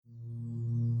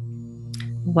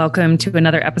Welcome to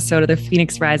another episode of the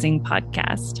Phoenix Rising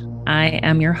podcast. I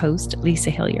am your host, Lisa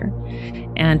Hillier,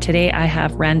 and today I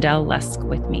have Randelle Lusk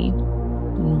with me.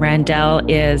 Randelle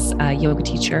is a yoga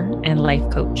teacher and life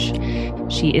coach.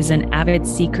 She is an avid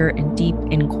seeker and deep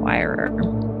inquirer.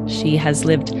 She has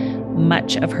lived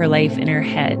much of her life in her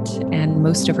head, and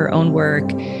most of her own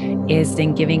work is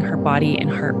in giving her body and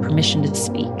heart permission to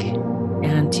speak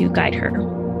and to guide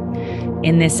her.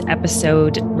 In this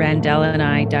episode, Randelle and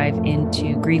I dive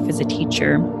into grief as a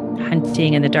teacher,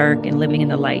 hunting in the dark and living in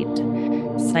the light,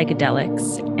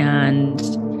 psychedelics, and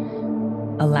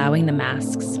allowing the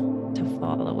masks to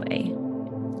fall away.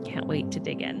 Can't wait to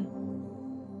dig in.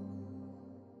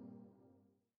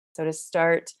 So to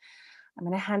start, I'm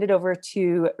going to hand it over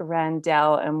to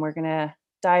Randelle, and we're going to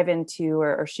dive into,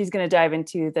 or she's going to dive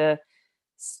into the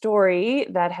story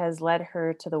that has led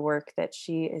her to the work that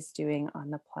she is doing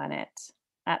on the planet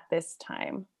at this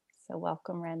time. So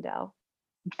welcome, Randelle.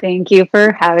 Thank you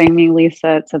for having me,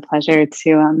 Lisa. It's a pleasure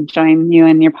to join you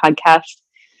in your podcast.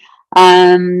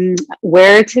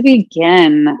 Where to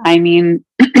begin? I mean,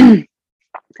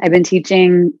 I've been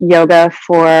teaching yoga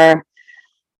for,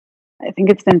 I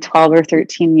think it's been 12 or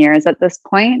 13 years at this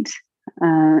point.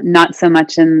 Not so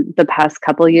much in the past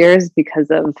couple years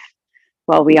because of,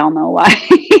 well, we all know why.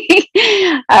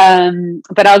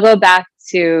 But I'll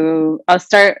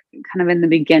start kind of in the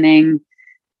beginning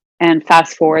and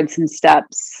fast forward some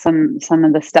steps, some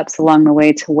of the steps along the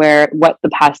way to what the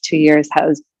past 2 years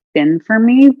has been for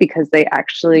me, because they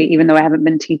actually, even though I haven't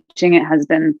been teaching, it has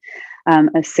been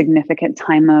a significant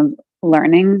time of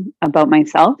learning about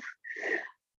myself.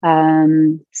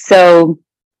 So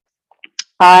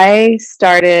I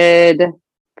started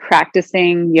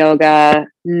practicing yoga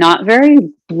not very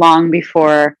long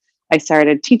before I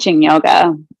started teaching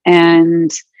yoga.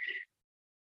 And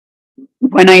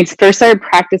when I first started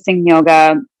practicing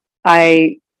yoga,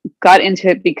 I got into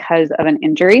it because of an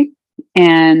injury.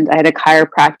 And I had a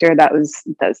chiropractor that was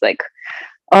like,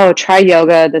 "Oh, try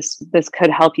yoga. This could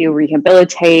help you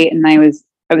rehabilitate." And I was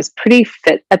pretty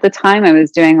fit at the time. I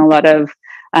was doing a lot of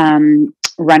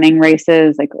running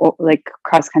races, like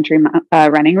cross country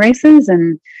running races.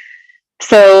 And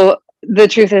so the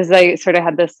truth is, I sort of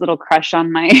had this little crush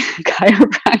on my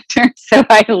chiropractor. So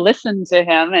I listened to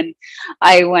him and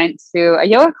I went to a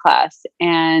yoga class,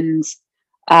 and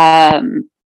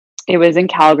it was in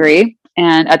Calgary.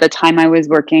 And at the time I was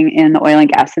working in the oil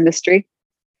and gas industry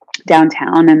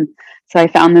downtown. And so I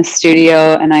found this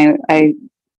studio, and I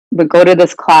would go to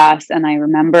this class. And I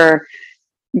remember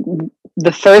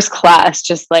the first class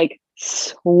just like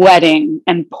sweating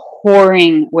and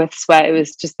pouring with sweat. It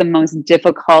was just the most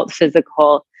difficult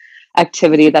physical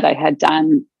activity that I had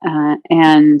done.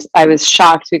 And I was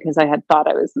shocked because I had thought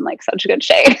I was in like such good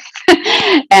shape.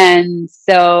 And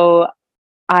so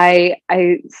I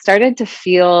started to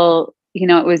feel,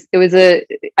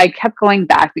 I kept going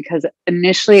back because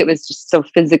initially it was just so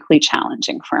physically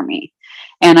challenging for me.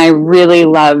 And I really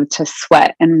love to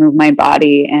sweat and move my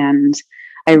body. And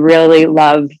I really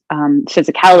love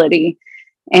physicality.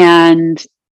 And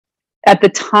at the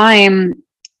time,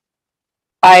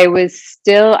 I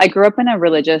grew up in a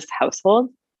religious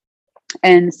household.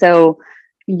 And so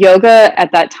yoga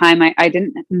at that time, I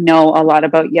didn't know a lot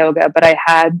about yoga, but I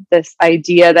had this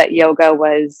idea that yoga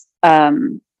was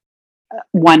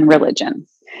one religion.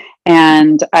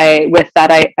 And I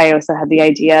also had the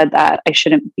idea that I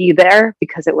shouldn't be there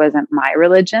because it wasn't my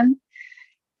religion.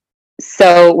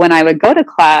 So when I would go to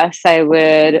class, I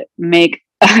would make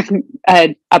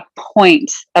a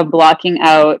point of blocking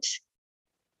out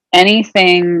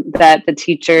anything that the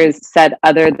teachers said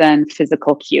other than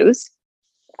physical cues.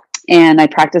 And I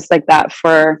practiced like that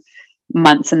for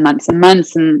months and months and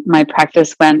months. And my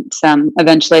practice went,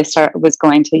 eventually was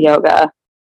going to yoga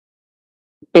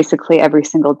basically every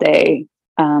single day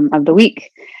of the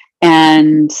week.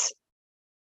 And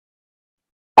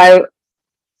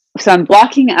so I'm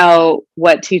blocking out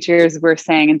what teachers were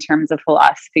saying in terms of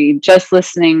philosophy, just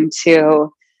listening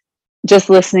to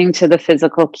the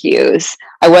physical cues.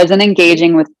 I wasn't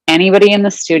engaging with anybody in the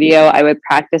studio. I would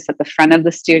practice at the front of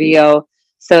the studio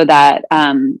so that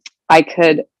I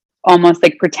could almost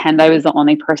like pretend I was the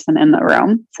only person in the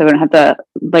room. So I wouldn't have to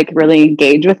like really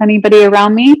engage with anybody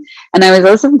around me. And I was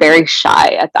also very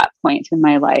shy at that point in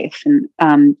my life. And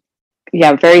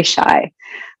very shy.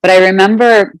 But I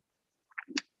remember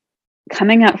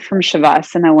coming up from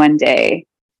Shavasana one day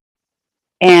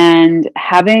and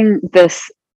having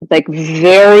this like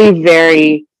very,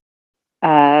 very,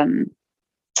 a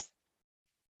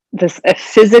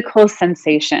physical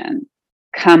sensation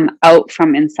come out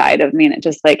from inside of me. And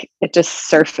it just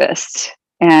surfaced.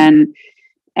 And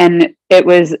And it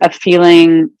was a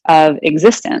feeling of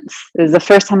existence. It was the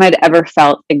first time I'd ever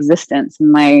felt existence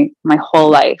in my whole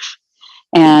life,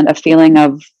 and a feeling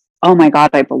of, oh my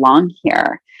God, I belong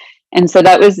here. And so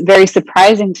that was very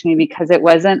surprising to me, because it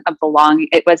wasn't a belonging.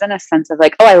 It wasn't a sense of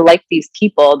like, oh, I like these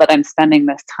people that I'm spending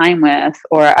this time with,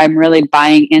 or I'm really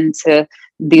buying into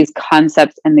these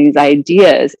concepts and these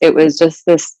ideas. It was just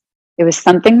this, it was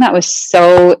something that was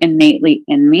so innately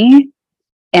in me,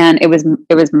 and it was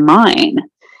mine.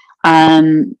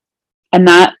 And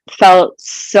that felt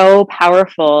so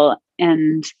powerful.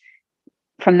 And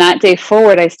from that day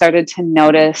forward, I started to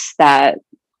notice that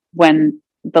when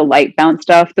the light bounced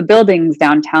off the buildings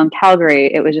downtown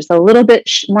Calgary, it was just a little bit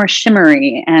more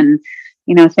shimmery, and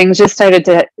things just started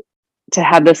to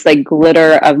have this like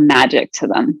glitter of magic to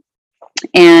them.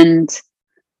 And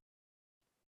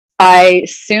I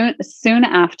soon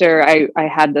after I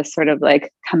had this sort of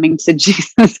like coming to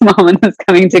Jesus moment, this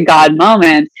coming to God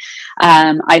moment.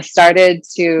 I started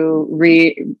to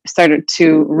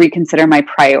reconsider my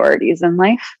priorities in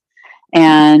life,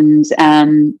 and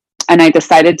I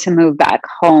decided to move back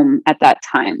home at that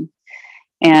time.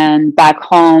 And back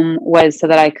home was so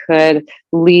that I could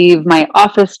leave my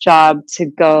office job to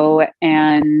go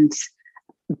and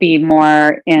be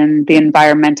more in the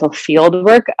environmental field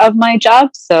work of my job.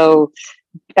 So,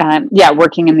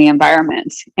 working in the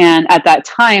environment. And at that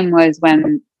time was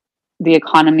when the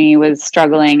economy was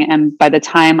struggling. And by the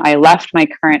time I left my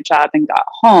current job and got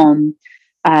home,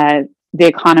 the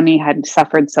economy had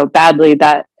suffered so badly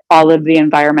that all of the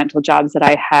environmental jobs that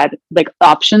I had, like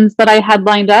options that I had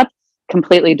lined up,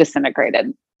 completely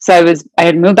disintegrated. So I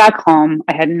had moved back home.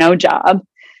 I had no job,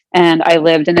 and I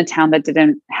lived in a town that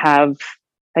didn't have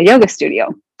a yoga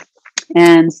studio.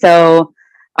 And so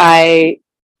I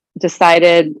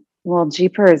decided, well,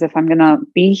 jeepers, if I'm going to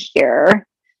be here,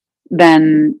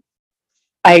 then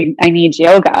I need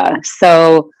yoga.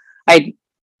 So I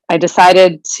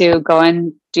decided to go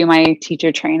and do my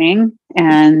teacher training.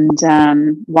 And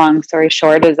long story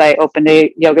short is I opened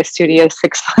a yoga studio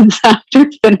 6 months after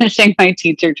finishing my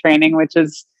teacher training, which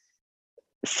is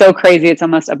so crazy. It's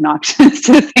almost obnoxious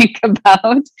to think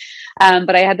about.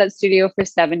 But I had that studio for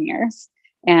 7 years,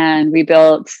 and we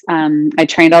built, I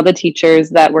trained all the teachers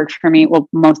that worked for me. Well,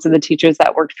 most of the teachers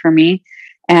that worked for me.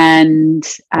 And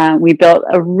we built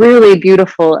a really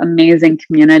beautiful, amazing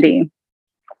community.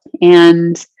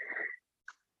 And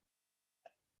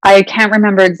I can't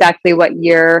remember exactly what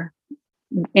year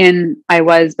in I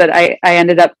was, but I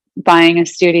ended up buying a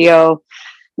studio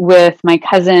with my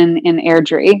cousin in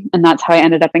Airdrie, and that's how I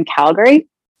ended up in Calgary.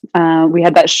 We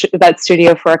had that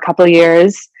studio for a couple of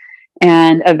years,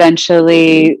 and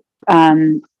eventually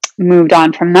moved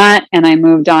on from that. And I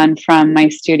moved on from my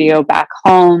studio back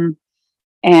home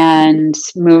and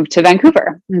moved to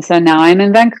Vancouver. And so now I'm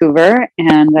in Vancouver,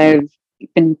 and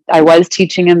I was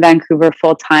teaching in Vancouver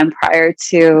full time prior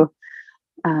to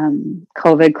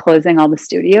COVID closing all the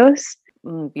studios.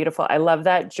 Beautiful. I love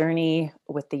that journey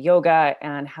with the yoga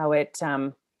and how it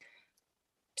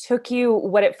took you.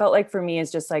 What it felt like for me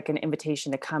is just like an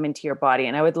invitation to come into your body.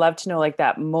 And I would love to know like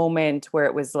that moment where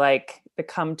it was like the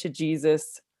come to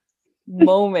Jesus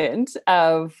moment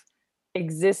of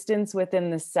existence within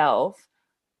the self.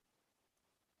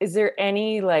 Is there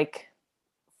any like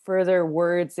further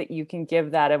words that you can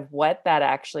give that of what that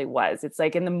actually was? It's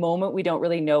like in the moment, we don't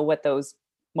really know what those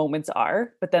moments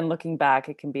are, but then looking back,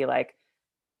 it can be like,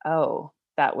 oh,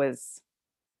 that was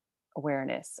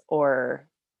awareness or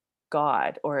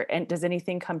God, and does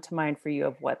anything come to mind for you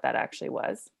of what that actually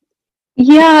was?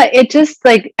 Yeah, it just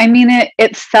like, I mean,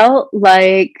 it felt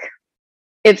like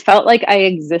I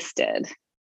existed,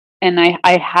 and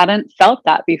I hadn't felt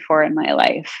that before in my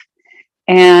life.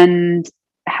 And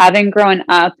having grown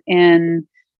up in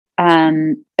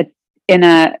a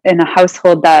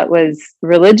household that was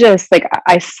religious, like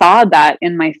I saw that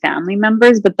in my family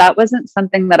members, but that wasn't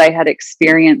something that I had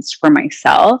experienced for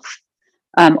myself,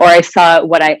 or I saw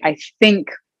what I think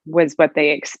was what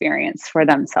they experienced for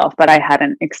themselves, but I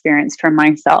hadn't experienced for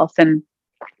myself. And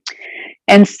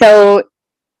so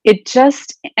it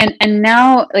just, and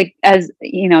now, like, as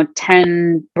you know,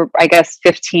 10, or I guess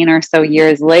 15 or so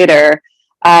years later,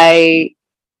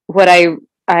 what I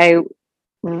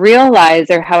realize,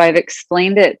 or how I've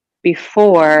explained it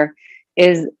before,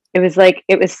 is it was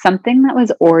something that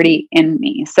was already in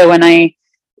me. So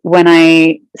when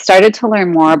I started to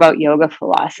learn more about yoga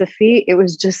philosophy, it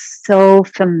was just so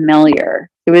familiar.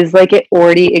 It was like it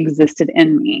already existed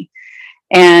in me.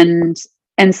 And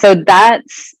so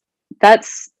that's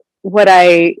what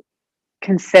I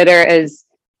consider is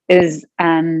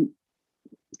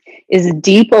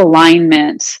deep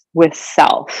alignment with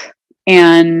self.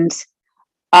 And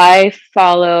I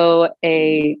follow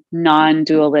a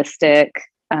non-dualistic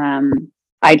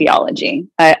ideology.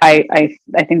 I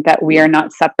think that we are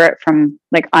not separate from,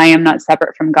 like, I am not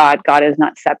separate from God. God is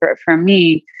not separate from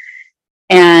me.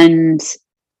 And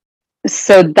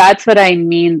so that's what I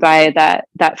mean by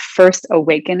that first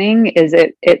awakening is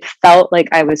it felt like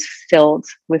I was filled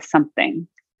with something.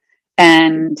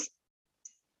 And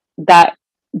that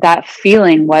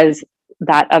feeling was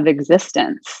that of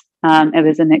existence. It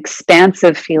was an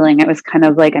expansive feeling. It was kind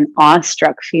of like an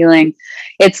awestruck feeling.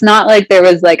 It's not like there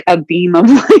was like a beam of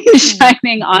light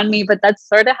shining on me, but that's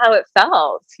sort of how it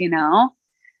felt,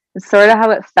 It's sort of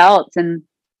how it felt. And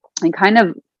I kind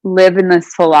of live in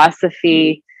this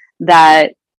philosophy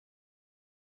that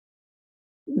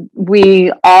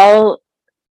we all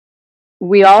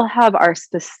have our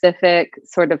specific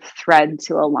sort of thread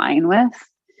to align with.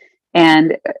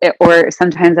 And or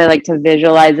sometimes I like to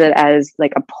visualize it as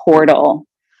like a portal,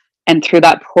 and through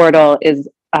that portal is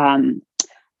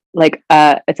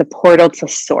it's a portal to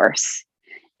source.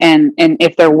 And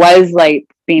if there was light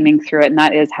beaming through it, and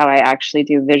that is how I actually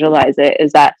do visualize it,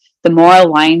 is that the more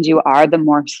aligned you are, the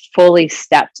more fully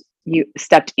stepped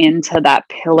into that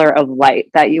pillar of light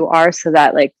that you are, so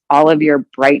that like all of your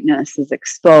brightness is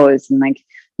exposed, and like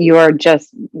you're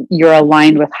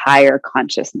aligned with higher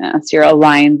consciousness. You're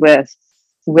aligned with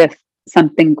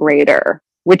something greater,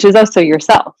 which is also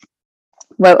yourself.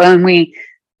 But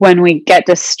when we get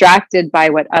distracted by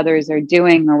what others are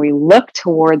doing, or we look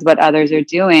towards what others are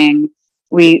doing,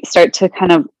 we start to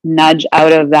kind of nudge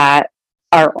out of that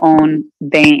our own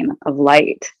vein of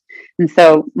light. And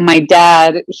so my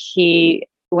dad,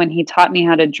 when he taught me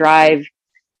how to drive,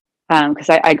 because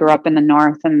I grew up in the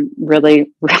north and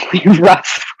really, really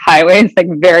rough highways, like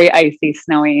very icy,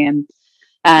 snowy.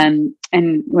 And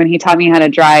when he taught me how to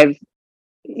drive,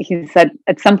 he said,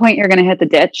 at some point you're going to hit the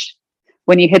ditch.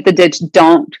 When you hit the ditch,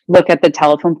 don't look at the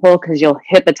telephone pole, because you'll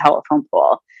hit the telephone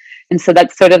pole. And so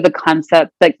that's sort of the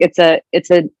concept. Like it's an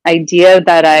idea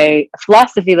a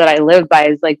philosophy that I live by,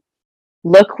 is like,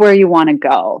 look where you want to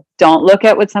go. Don't look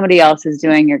at what somebody else is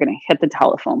doing. You're going to hit the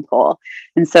telephone pole.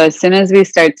 And so as soon as we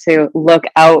start to look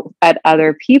out at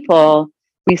other people,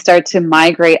 we start to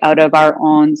migrate out of our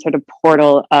own sort of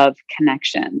portal of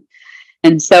connection.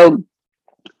 And so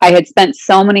I had spent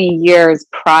so many years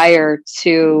prior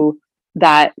to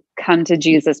that come to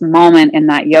Jesus moment in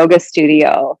that yoga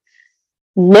studio,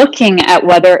 looking at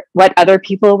what other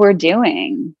people were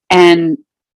doing, and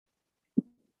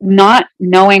not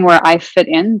knowing where I fit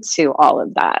into all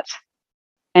of that.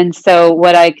 And so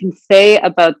what I can say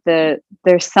about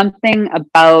there's something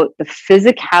about the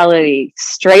physicality,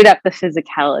 straight up the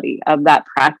physicality of that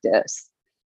practice,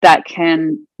 that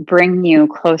can bring you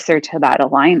closer to that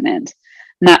alignment.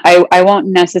 Now, I won't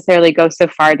necessarily go so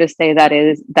far to say that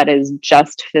is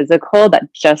just physical,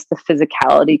 that just the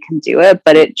physicality can do it,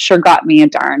 but it sure got me a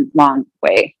darn long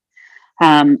way.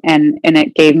 And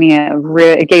it gave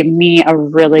me a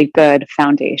really good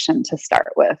foundation to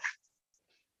start with.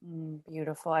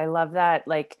 Beautiful. I love that.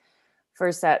 Like,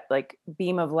 first, that like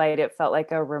beam of light, it felt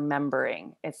like a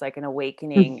remembering. It's like an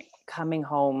awakening, coming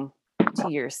home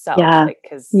to yourself. Yeah.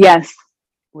 Because yes,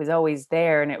 it was always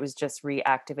there, and it was just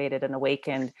reactivated and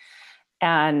awakened.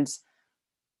 And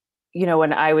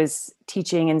when I was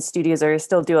teaching in studios, or I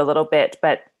still do a little bit,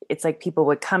 but it's like people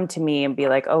would come to me and be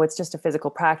like, "Oh, it's just a physical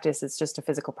practice. It's just a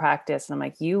physical practice." And I'm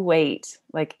like, "You wait.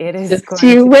 Like, it is just going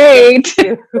you to wait."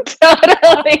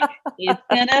 Totally. It's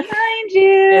gonna find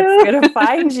you. It's gonna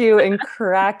find you and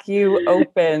crack you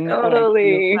open.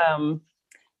 Totally. Like you've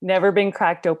never been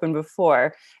cracked open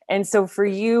before. And so for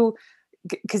you,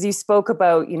 because you spoke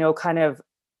about, kind of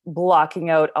blocking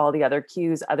out all the other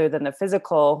cues other than the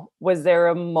physical, was there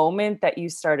a moment that you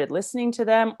started listening to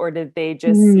them, or did they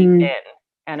just seep in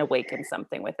and awaken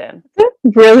something within?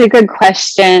 Really good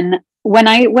question. When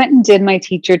I went and did my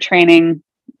teacher training,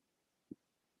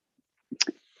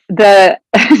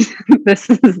 this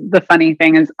is the funny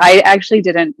thing, is I actually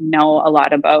didn't know a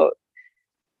lot about.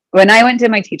 When I went to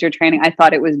my teacher training, I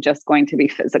thought it was just going to be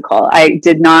physical. I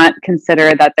did not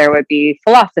consider that there would be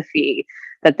philosophy,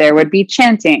 that there would be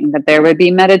chanting, that there would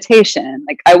be meditation.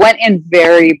 Like, I went in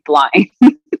very blind.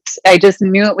 I just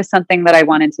knew it was something that I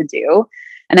wanted to do.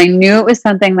 And I knew it was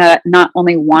something that I not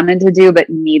only wanted to do, but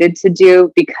needed to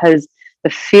do, because the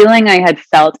feeling I had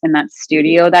felt in that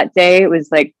studio that day, it was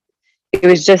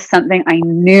just something I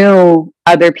knew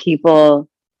other people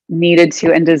needed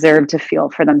to and deserved to feel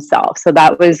for themselves. So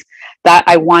that was that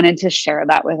I wanted to share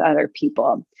that with other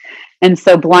people. And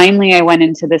so blindly, I went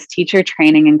into this teacher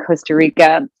training in Costa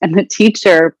Rica, and the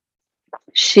teacher,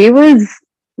 she was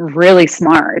really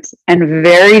smart and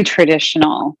very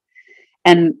traditional.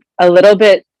 And a little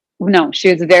bit, no,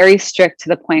 she was very strict to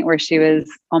the point where she was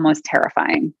almost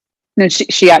terrifying. No,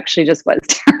 she actually just was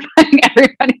terrifying.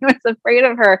 Everybody was afraid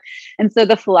of her. And so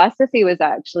the philosophy was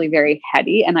actually very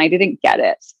heady and I didn't get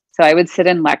it. So I would sit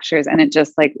in lectures and it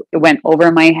just like, it went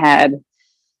over my head.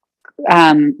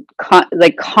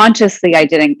 Like consciously, I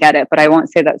didn't get it, but I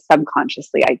won't say that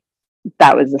subconsciously,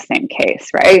 that was the same case.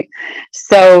 Right.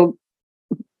 So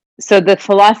the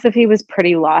philosophy was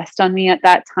pretty lost on me at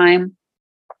that time.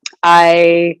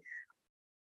 I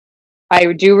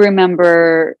do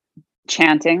remember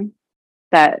chanting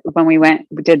that when we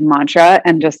did mantra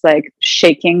and just like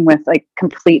shaking with like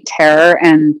complete terror.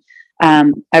 And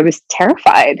I was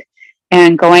terrified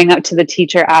and going up to the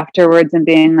teacher afterwards and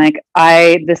being like,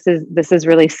 this is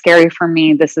really scary for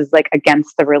me. This is like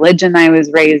against the religion I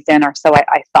was raised in, or so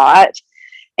I thought.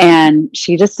 And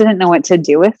she just didn't know what to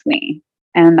do with me.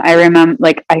 And I remember,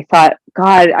 like, I thought,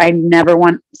 God, I never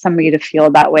want somebody to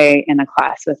feel that way in a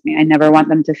class with me. I never want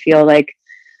them to feel like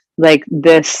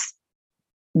this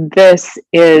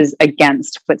is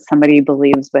against what somebody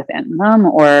believes within them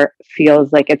or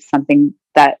feels like it's something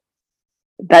that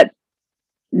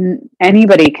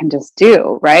anybody can just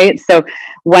do. Right. So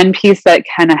one piece that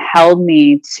kind of helped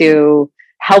me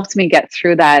get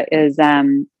through that is,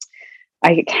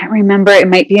 I can't remember, it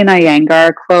might be an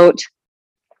Iyengar quote.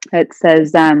 It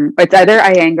says, it's either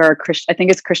Iyengar or I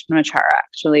think it's Krishnamacharya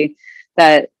actually,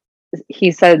 that he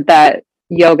said that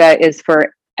yoga is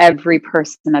for every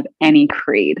person of any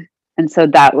creed. And so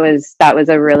that was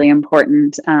a really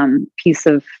important piece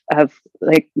of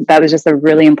like, that was just a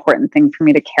really important thing for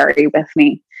me to carry with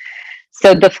me.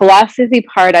 So the philosophy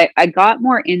part, I got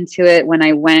more into it when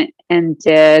I went and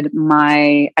did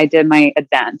my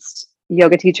advanced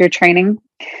yoga teacher training.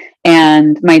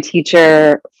 And my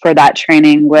teacher for that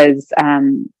training was,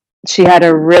 she had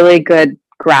a really good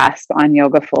grasp on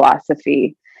yoga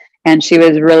philosophy. And she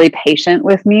was really patient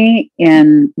with me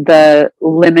in the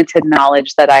limited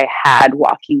knowledge that I had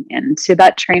walking into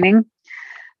that training.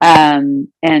 And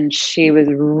she was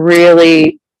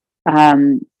really,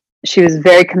 she was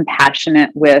very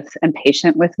compassionate and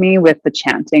patient with me with the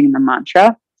chanting and the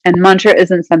mantra. And mantra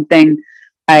isn't something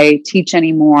I teach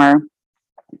anymore,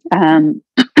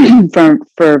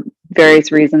 for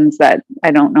various reasons that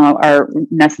I don't know are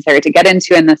necessary to get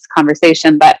into in this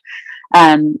conversation. But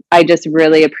I just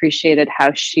really appreciated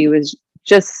how she was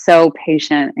just so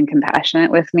patient and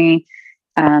compassionate with me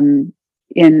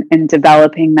in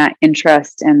developing that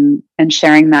interest and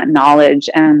sharing that knowledge.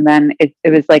 And then it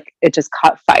was like, it just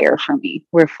caught fire for me,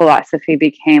 where philosophy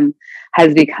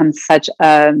has become such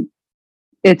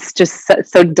it's just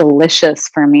so delicious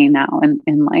for me now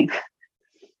in life.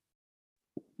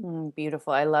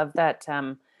 Beautiful. I love that,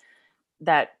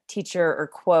 that teacher or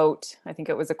quote. I think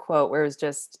it was a quote where it was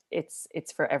just, it's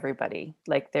for everybody.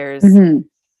 Like there's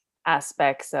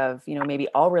aspects of, maybe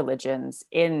all religions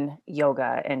in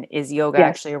yoga, and is yoga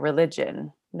actually a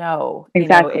religion? No,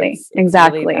 exactly. It's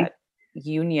exactly. Really that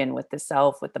union with the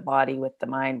self, with the body, with the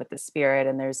mind, with the spirit.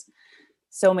 And there's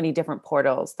so many different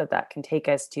portals that can take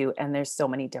us to, and there's so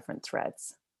many different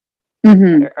threads that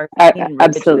are in religion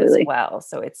absolutely as well.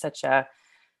 So it's such I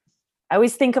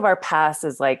always think of our past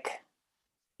as like,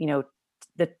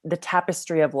 the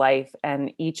tapestry of life,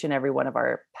 and each and every one of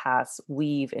our paths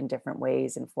weave in different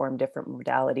ways and form different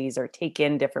modalities or take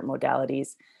in different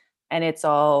modalities. And it's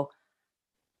all,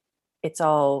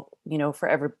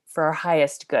 for our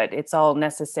highest good. It's all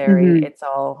necessary. It's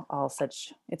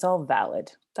all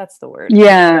valid. That's the word.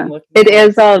 Yeah, it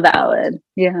is all valid.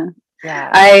 Yeah. Yeah.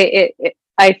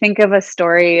 I think of a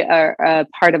story or a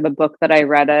part of a book that I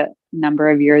read a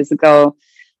number of years ago.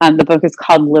 The book is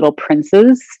called Little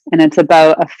Princes, and it's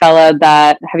about a fella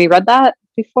that, have you read that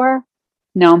before?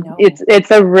 No.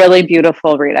 It's a really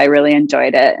beautiful read. I really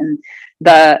enjoyed it. And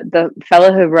the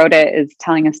fellow who wrote it is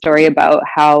telling a story about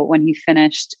how when he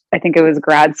finished, I think it was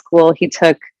grad school, he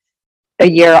took a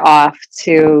year off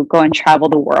to go and travel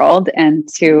the world, and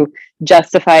to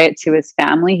justify it to his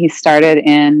family, he started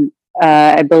in,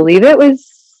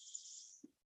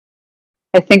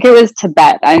 I think it was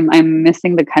Tibet. I'm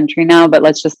missing the country now, but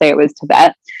let's just say it was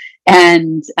Tibet,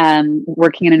 and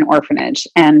working in an orphanage.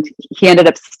 And he ended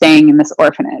up staying in this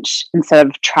orphanage instead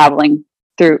of traveling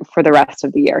through for the rest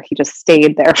of the year. He just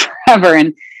stayed there forever.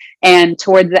 And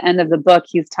towards the end of the book,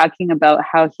 he's talking about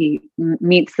how he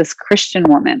meets this Christian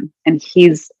woman, and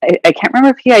I can't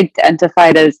remember if he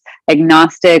identified as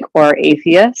agnostic or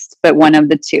atheist, but one of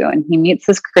the two. And he meets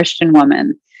this Christian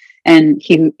woman, and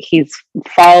he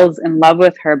falls in love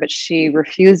with her, but she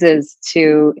refuses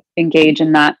to engage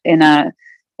in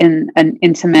in an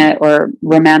intimate or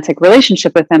romantic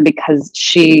relationship with him because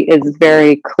she is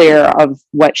very clear of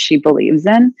what she believes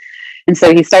in. And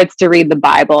so he starts to read the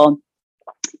Bible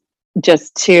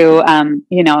just to,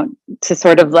 to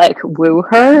sort of like woo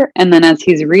her. And then as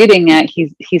he's reading it,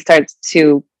 he starts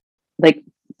to like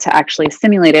to actually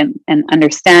assimilate it and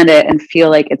understand it and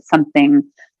feel like it's something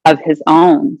of his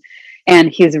own. And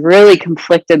he's really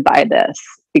conflicted by this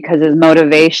because his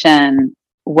motivation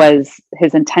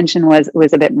his intention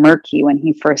was a bit murky when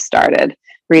he first started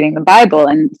reading the Bible.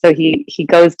 And so he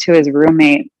goes to his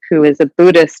roommate, who is a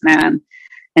Buddhist man,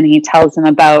 and he tells him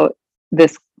about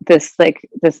this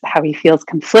how he feels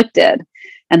conflicted.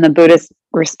 And the Buddhist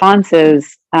response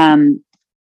is,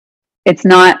 it's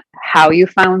not how you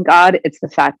found God, it's the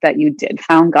fact that you did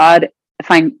find God,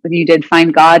 and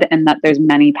that there's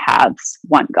many paths,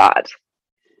 one God.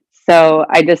 So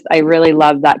I really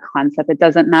love that concept. It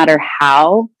doesn't matter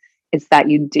how, it's that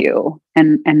you do.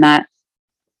 And that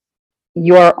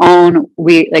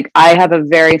I have a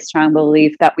very strong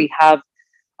belief that we have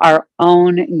our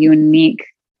own unique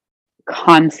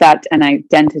concept and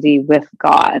identity with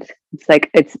God. It's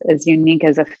like, it's as unique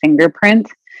as a fingerprint.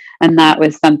 And that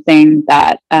was something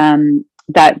that,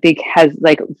 has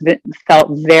felt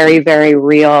very, very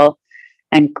real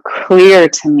and clear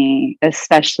to me,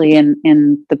 especially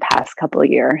in the past couple of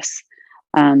years.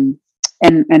 And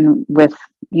with,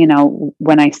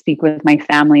 when I speak with my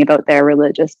family about their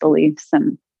religious beliefs,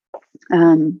 and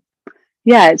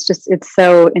it's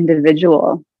so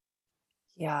individual.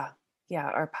 Yeah.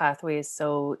 Our pathway is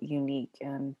so unique,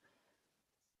 and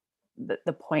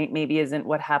the point maybe isn't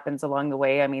what happens along the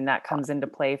way. I mean, that comes into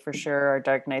play for sure. Our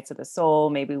dark nights of the soul,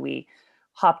 maybe we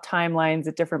hop timelines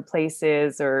at different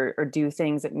places or do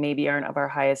things that maybe aren't of our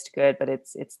highest good, but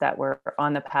it's that we're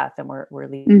on the path and we're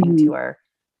leading to our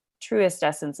truest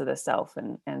essence of the self,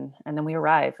 and then we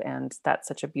arrive, and that's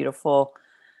such a beautiful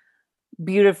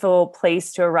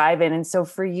place to arrive in. And so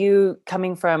for you,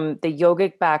 coming from the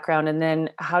yogic background, and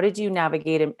then how did you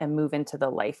navigate and move into the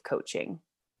life coaching?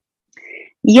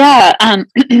 Yeah.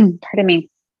 Pardon me.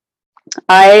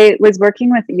 I was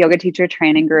working with yoga teacher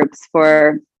training groups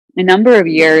for a number of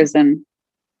years, and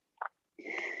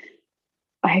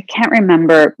I can't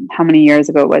remember how many years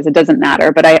ago it was. It doesn't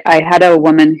matter. But I had a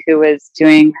woman who was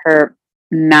doing her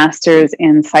master's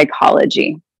in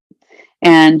psychology,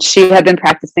 and she had been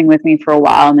practicing with me for a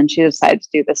while, and then she decided to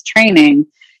do this training.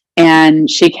 And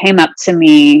she came up to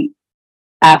me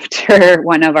after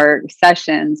one of our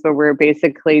sessions where we're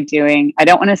basically doing, I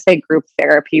don't want to say group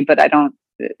therapy, but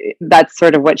that's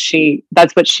what she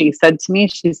said to me.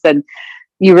 She said,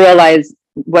 "You realize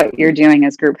what you're doing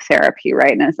is group therapy,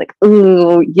 right?" And I was like,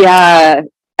 "Ooh, yeah,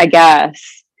 I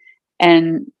guess."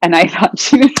 And I thought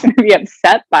she was going to be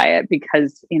upset by it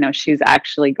because, she's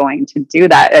actually going to do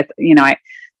that.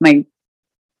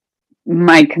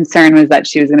 My concern was that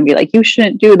she was going to be like, "You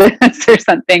shouldn't do this," or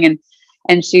something.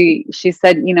 And she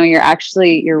said,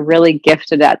 "You're really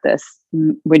gifted at this.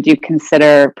 Would you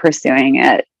consider pursuing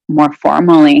it more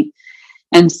formally?"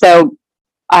 And so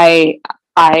I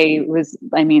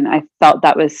felt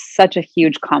that was such a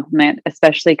huge compliment,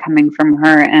 especially coming from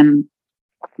her.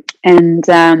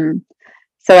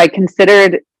 So I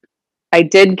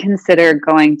did consider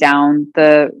going down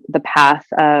the path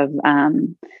of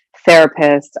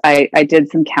therapist. I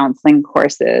did some counseling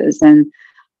courses, and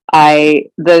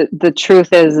the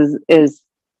truth is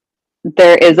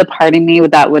there is a part of me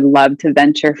that would love to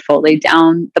venture fully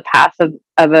down the path of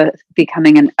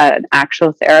becoming an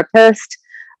actual therapist.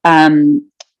 I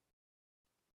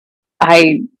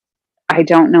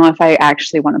don't know if I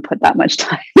actually want to put that much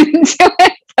time into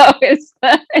it. So it's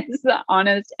the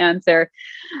honest answer.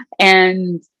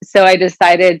 And so I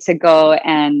decided to go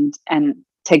and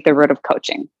take the route of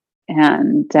coaching.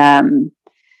 And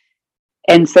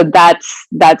so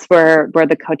that's where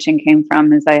the coaching came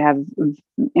from. Is I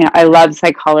love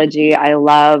psychology. I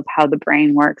love how the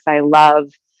brain works. I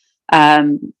love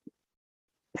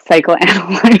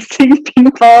psychoanalyzing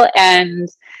people, and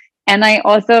I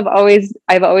also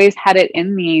I've always had it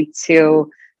in me to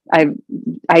I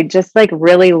just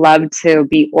really love to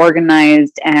be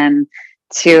organized and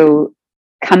to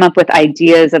come up with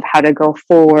ideas of how to go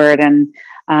forward, and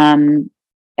I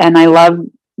love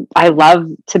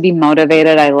to be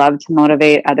motivated. I love to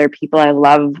motivate other people. I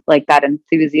love that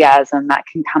enthusiasm that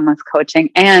can come with coaching,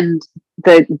 and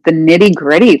the nitty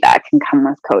gritty that can come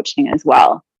with coaching as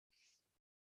well.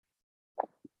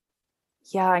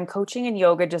 Yeah. And coaching and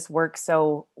yoga just work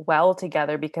so well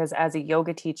together because as a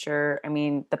yoga teacher, I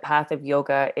mean, the path of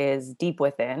yoga is deep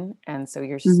within. And so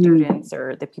your students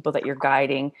or the people that you're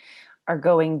guiding are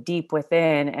going deep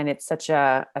within, and it's such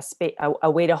a space,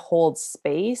 a way to hold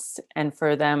space, and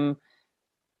for them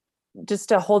just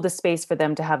to hold a space for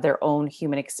them to have their own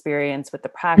human experience with the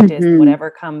practice,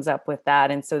 whatever comes up with that.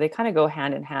 And so they kind of go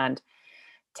hand in hand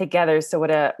together. So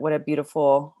what a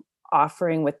beautiful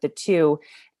offering with the two.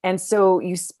 And so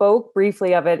you spoke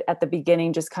briefly of it at the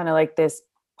beginning, just kind of like this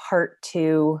part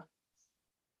two,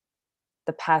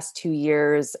 the past 2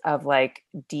 years of like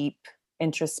deep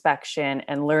introspection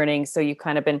and learning. So you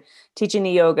kind of been teaching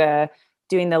the yoga,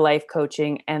 doing the life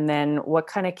coaching, and then what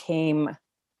kind of came,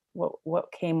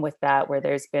 what came with that, where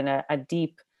there's been a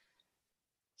deep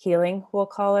healing, we'll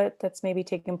call it, that's maybe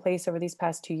taken place over these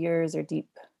past 2 years, or deep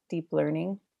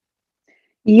learning?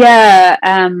 Yeah.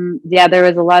 Yeah, there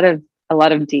was a lot of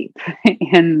deep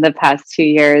in the past 2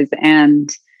 years.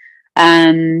 And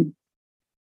how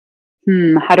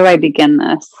do I begin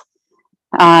this?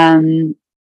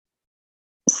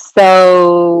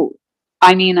 So,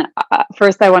 I mean,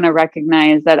 first I want to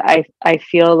recognize that I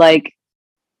feel like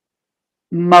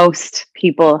most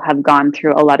people have gone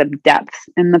through a lot of depth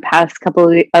in the past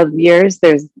couple of years.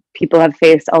 People have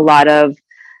faced a lot of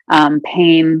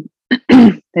pain.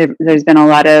 There's been a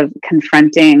lot of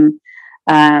confronting.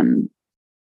 There's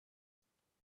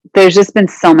just been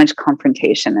so much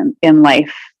confrontation in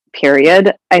life,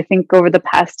 period. I think over the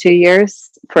past 2 years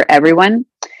for everyone.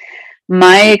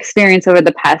 My experience over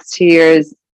the past 2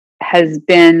 years has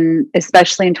been,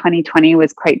 especially in 2020,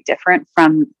 was quite different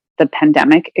from the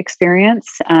pandemic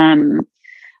experience.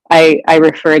 I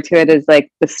refer to it as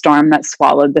like the storm that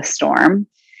swallowed the storm.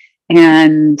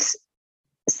 And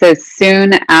so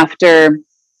soon after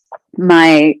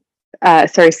soon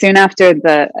after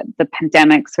the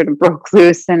pandemic sort of broke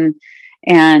loose, and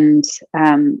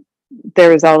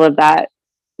there was all of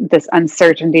this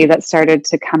uncertainty that started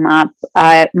to come up.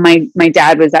 My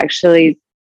dad was actually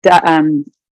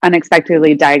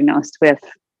unexpectedly diagnosed with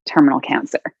terminal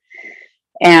cancer.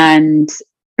 And so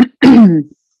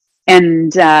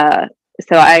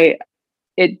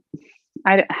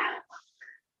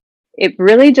it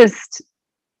really just,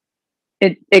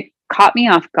 it caught me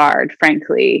off guard,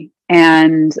 frankly.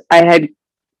 And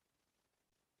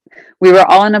we were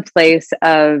all in a place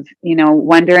of,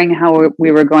 wondering how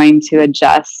we were going to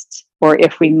adjust, or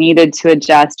if we needed to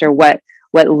adjust, or what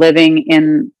living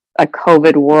in a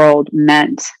COVID world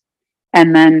meant.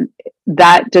 And then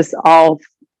that just all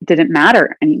didn't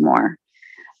matter anymore.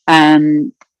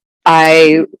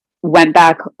 I went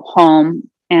back home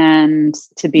and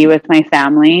to be with my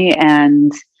family,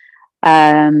 and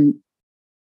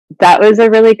that was a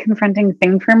really confronting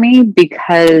thing for me,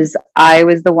 because I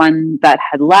was the one that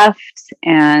had left,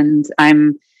 and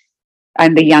I'm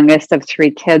the youngest of 3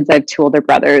 kids. I have 2 older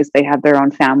brothers. They have their own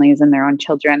families and their own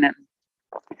children, and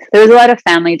there was a lot of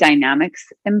family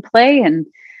dynamics in play.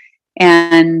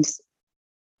 And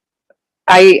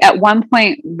I, at one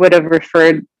point, would have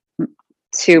referred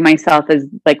to myself as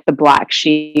like the black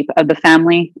sheep of the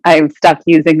family. I've stopped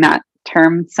using that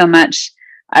term so much.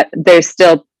 There's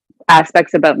still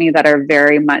aspects about me that are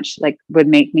very much like would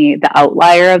make me the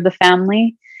outlier of the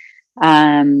family.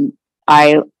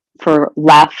 For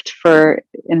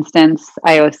instance,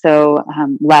 I also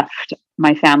left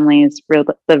my family's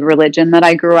the religion that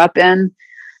I grew up in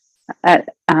at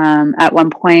one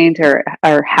point, or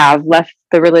have left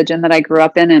the religion that I grew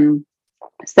up in. And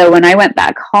so when I went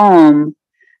back home,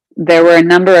 there were a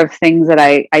number of things that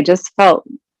I just felt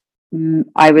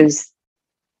I was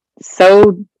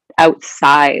so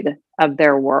outside of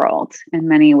their world in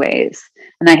many ways.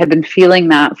 And I had been feeling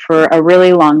that for a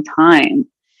really long time.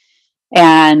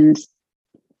 And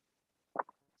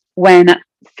when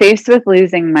faced with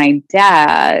losing my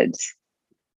dad,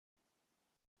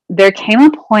 there came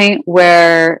a point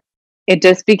where it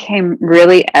just became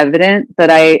really evident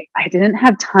that I didn't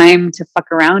have time to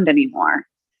fuck around anymore.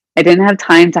 I didn't have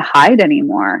time to hide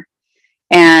anymore.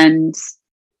 And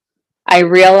I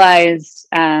realized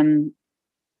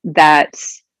that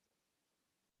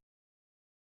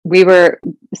we were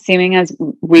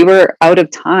out of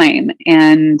time.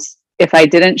 And if I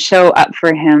didn't show up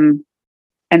for him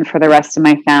and for the rest of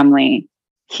my family,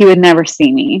 he would never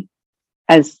see me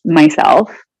as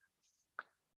myself.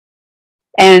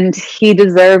 And he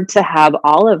deserved to have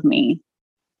all of me.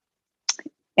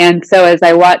 And so as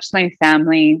I watched my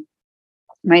family,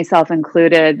 myself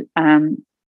included,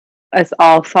 us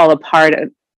all fall apart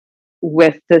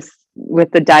with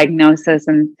the diagnosis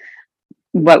and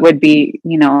what would be,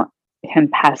 him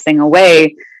passing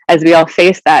away, as we all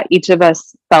faced that, each of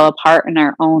us fell apart in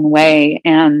our own way.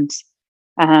 And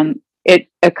it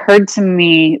occurred to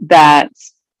me that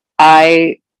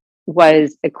I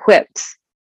was equipped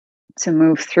to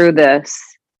move through this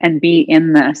and be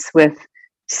in this with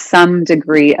some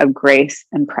degree of grace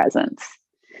and presence.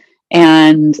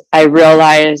 And I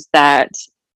realized that,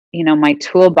 my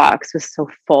toolbox was so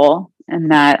full, and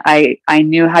that I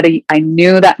knew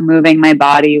that moving my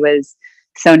body was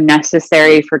so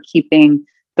necessary for keeping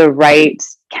the right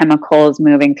chemicals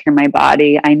moving through my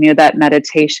body. I knew that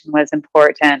meditation was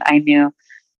important. I knew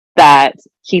that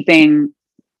keeping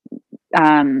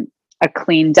a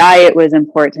clean diet was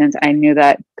important. I knew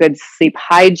that good sleep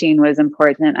hygiene was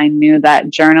important. I knew that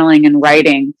journaling and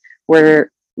writing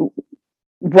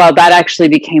that actually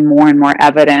became more and more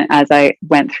evident as I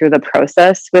went through the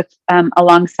process with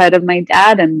alongside of my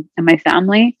dad and my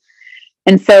family.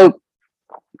 And so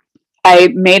I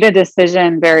made a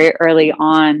decision very early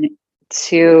on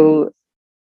to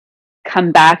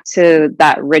come back to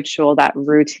that ritual, that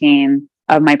routine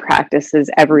of my practices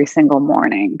every single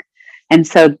morning. And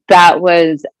so that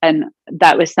was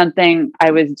something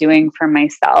I was doing for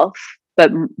myself,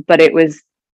 but it was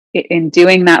in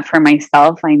doing that for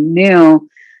myself, I knew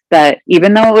that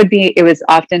even though it was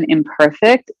often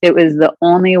imperfect, it was the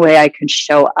only way I could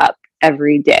show up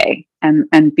every day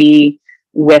and be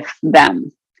with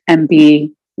them and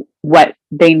be what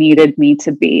they needed me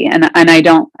to be. And I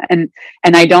don't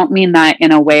mean that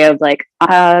in a way of like,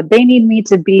 they need me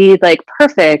to be like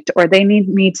perfect, or they need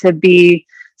me to be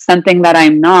something that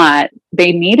I'm not.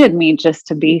 They needed me just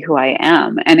to be who I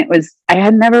am. And I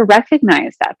had never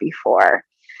recognized that before.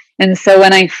 And so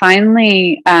when I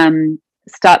finally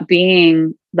stopped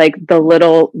being like the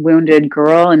little wounded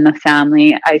girl in the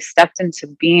family, I stepped into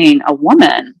being a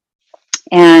woman.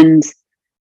 And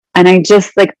I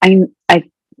just like,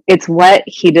 it's what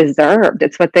he deserved.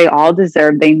 It's what they all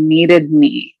deserved. They needed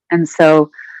me. And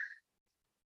so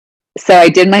I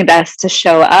did my best to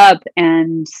show up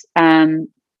and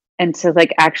to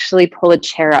like actually pull a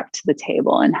chair up to the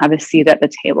table and have a seat at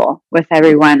the table with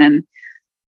everyone.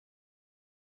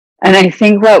 And I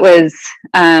think what was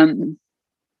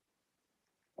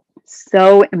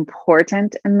so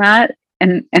important in that,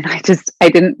 and I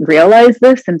didn't realize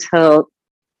this until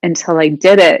I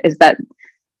did it, is that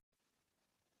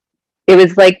it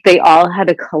was like they all had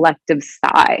a collective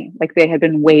sigh, like they had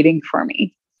been waiting for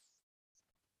me.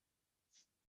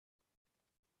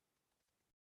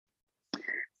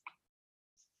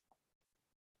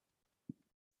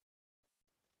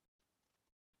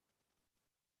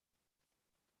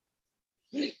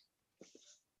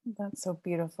 That's so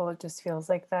beautiful. It just feels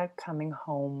like that coming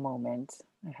home moment.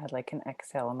 I had like an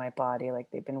exhale in my body, like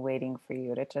they've been waiting for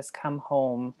you to just come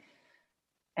home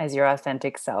as your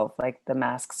authentic self. Like the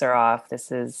masks are off.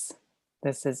 This is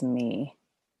me.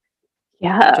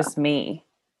 Yeah. Just me,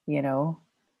 the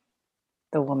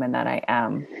woman that I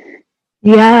am.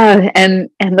 Yeah. And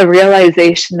the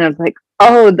realization of like,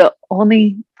 oh, the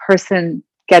only person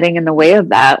getting in the way of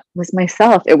that was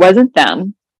myself. It wasn't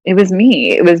them. It was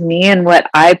me. It was me and what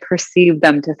I perceived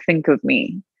them to think of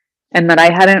me, and that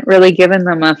I hadn't really given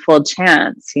them a full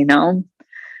chance,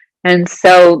 And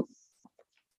so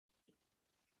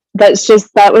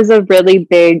that was a really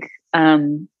big,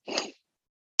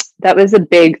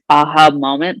 aha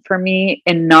moment for me,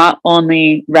 in not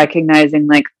only recognizing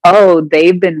like, oh,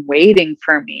 they've been waiting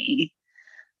for me,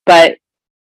 but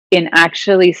in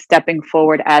actually stepping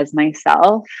forward as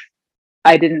myself.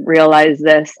 I didn't realize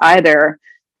this either,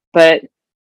 but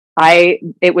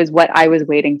it was what I was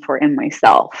waiting for in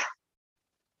myself.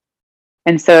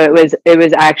 And so it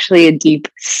was actually a deep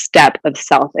step of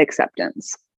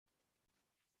self-acceptance.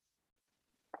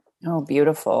 Oh,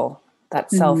 beautiful.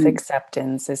 That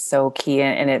self-acceptance is so key.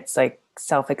 And it's like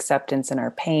self-acceptance in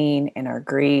our pain, in our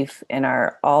grief, in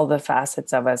all the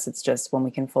facets of us. It's just when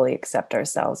we can fully accept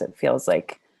ourselves, it feels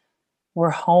like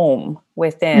we're home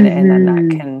within. And then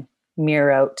that can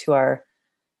mirror out to our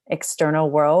external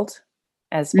world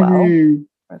as well.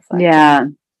 Yeah.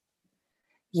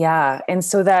 Yeah. And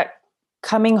so that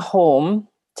coming home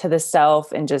to the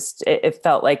self, and just, it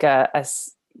felt like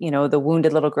the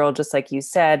wounded little girl, just like you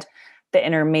said, the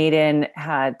inner maiden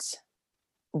had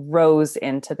rose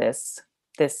into this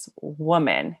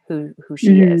woman who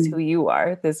she is, who you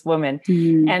are, this woman.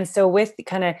 And so with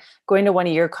kind of going to one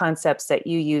of your concepts that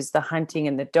you use, the hunting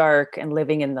in the dark and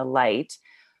living in the light,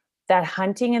 that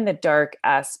hunting in the dark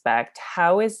aspect,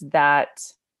 how is that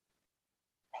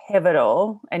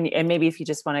pivotal? And maybe if you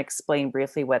just want to explain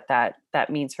briefly what that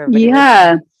means for everybody.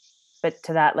 Yeah. But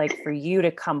to that, like for you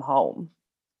to come home,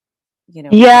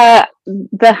 Yeah.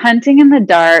 The hunting in the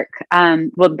dark,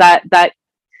 that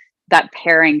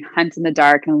pairing, hunt in the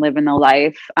dark and live in the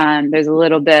life. There's a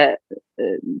little bit,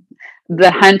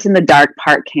 the hunt in the dark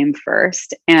part came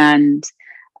first. And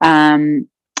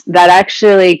that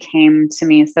actually came to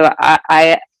me. So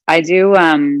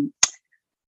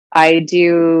I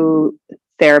do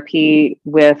therapy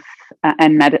with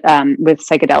with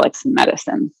psychedelics and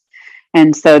medicine.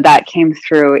 And so that came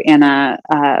through in a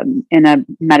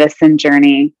medicine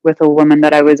journey with a woman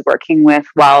that I was working with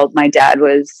while my dad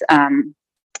was I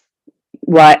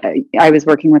was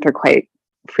working with her quite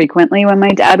frequently when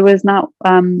my dad was not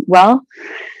well.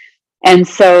 And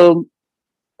so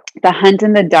the hunt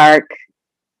in the dark,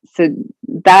 so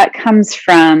that comes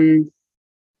from,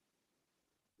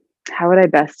 how would I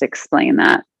best explain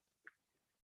that?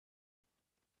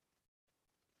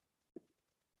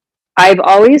 I've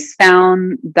always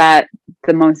found that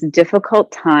the most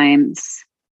difficult times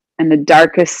and the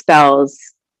darkest spells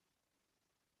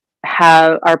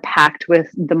are packed with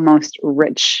the most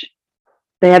rich.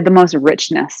 They have the most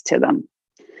richness to them.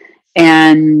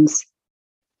 And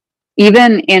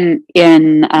even in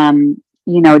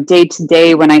day to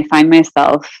day, when I find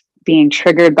myself being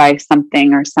triggered by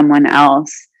something or someone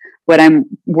else, what I'm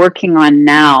working on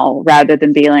now, rather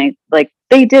than being like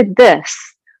they did this,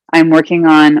 I'm working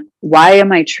on, why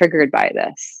am I triggered by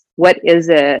this? What is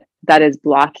it that is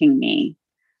blocking me?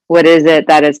 What is it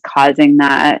that is causing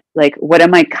that? Like, what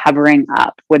am I covering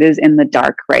up? What is in the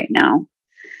dark right now?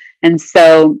 And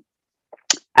so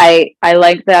I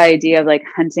like the idea of like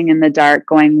hunting in the dark,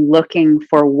 going looking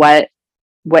for what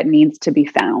needs to be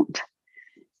found.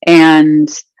 And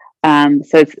so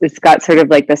it's got sort of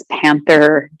like this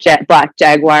panther black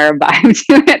jaguar vibe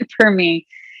to it for me.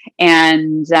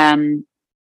 And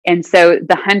so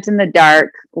the hunt in the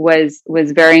dark was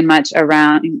very much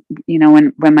around,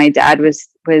 when my dad was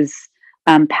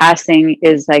passing,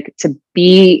 is like to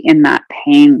be in that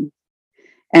pain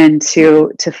and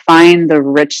to find the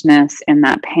richness in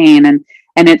that pain. And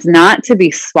it's not to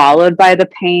be swallowed by the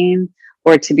pain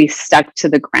or to be stuck to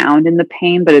the ground in the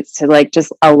pain, but it's to like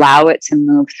just allow it to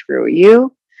move through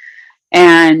you.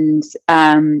 And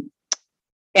I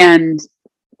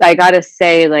gotta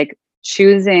say, like,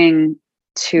 choosing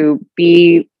to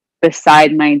be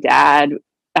beside my dad,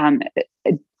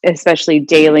 especially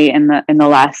daily in the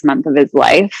last month of his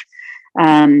life,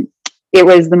 it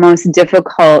was the most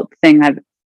difficult thing I've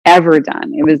ever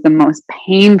done. It was the most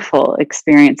painful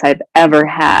experience I've ever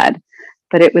had,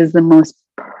 but it was the most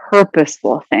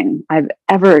purposeful thing I've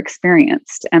ever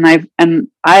experienced. And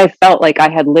I felt like I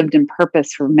had lived in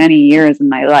purpose for many years in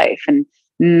my life, and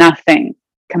nothing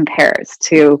compares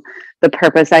to the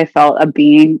purpose I felt of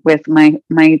being with my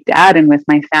dad and with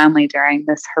my family during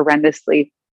this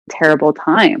horrendously terrible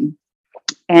time.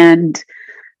 And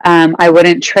I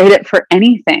wouldn't trade it for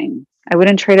anything.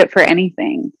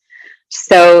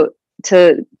 So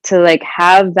to like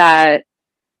have that,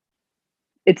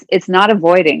 it's not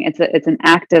avoiding. It's an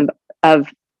act of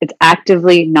it's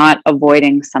actively not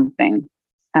avoiding something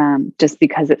just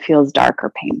because it feels dark or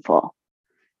painful.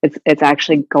 It's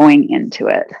actually going into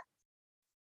it.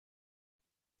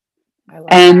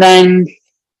 And then,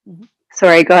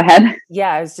 sorry, go ahead.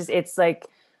 Yeah, it's like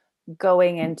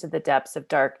going into the depths of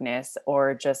darkness,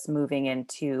 or just moving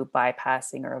into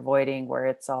bypassing or avoiding where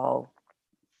it's all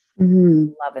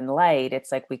love and light.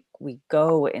 It's like we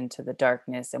go into the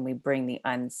darkness and we bring the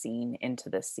unseen into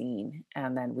the scene,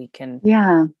 and then we can,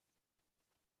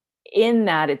 in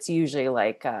that, it's usually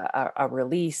like a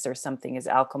release, or something is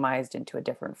alchemized into a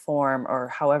different form, or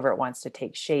however it wants to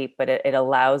take shape, but it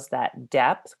allows that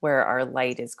depth where our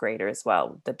light is greater as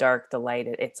well. The dark, the light,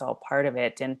 it's all part of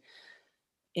it. And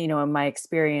in my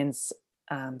experience,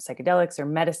 psychedelics or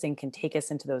medicine can take us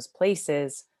into those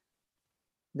places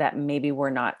that maybe we're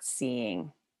not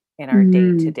seeing in our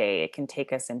day to day. It can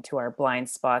take us into our blind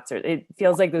spots, or it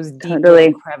feels like those deep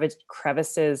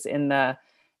crevices in the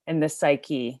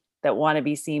psyche that want to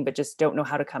be seen, but just don't know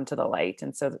how to come to the light.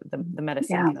 And so the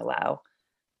medicine can allow.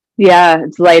 Yeah.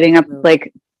 It's lighting up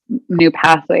like new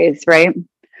pathways, right?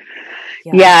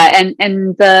 Yeah.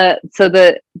 And the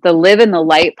live in the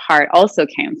light part also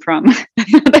came from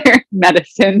another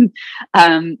medicine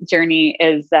journey.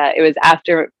 Is that it was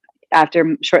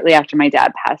shortly after my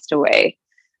dad passed away,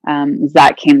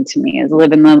 that came to me, is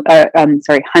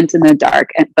hunt in the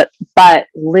dark, but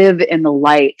live in the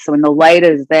light. So when the light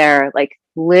is there, like,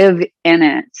 live in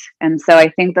it. And so I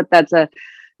think that's a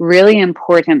really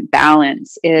important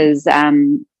balance, is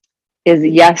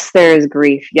yes, there is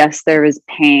grief. Yes, there is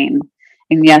pain.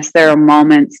 And yes, there are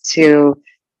moments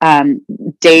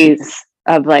days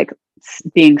of like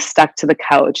being stuck to the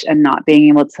couch and not being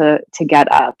able to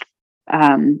get up,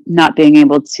 not being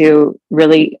able to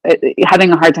really,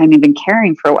 having a hard time even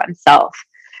caring for oneself.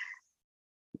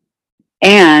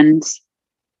 And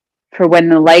for when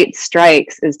the light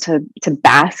strikes, is to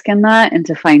bask in that and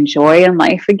to find joy in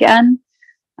life again,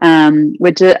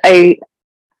 which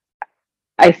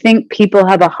I think people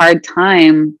have a hard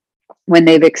time when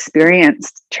they've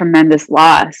experienced tremendous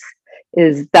loss,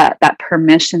 is that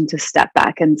permission to step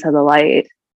back into the light.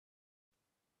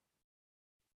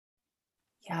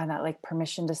 Yeah, that like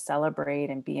permission to celebrate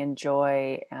and be in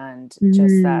joy, and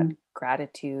just that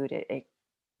gratitude.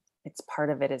 It's part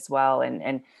of it as well.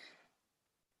 And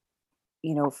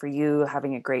you know, for you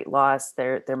having a great loss,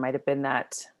 there might have been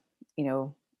that, you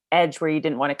know, edge where you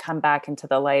didn't want to come back into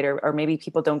the light, or maybe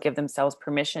people don't give themselves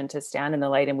permission to stand in the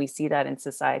light. And we see that in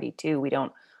society too. We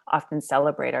don't often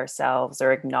celebrate ourselves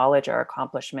or acknowledge our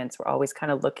accomplishments. We're always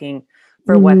kind of looking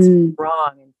for what's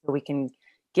wrong. And so we can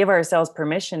give ourselves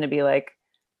permission to be like,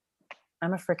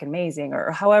 I'm a freaking amazing,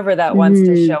 or however that wants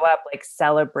to show up, like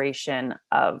celebration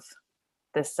of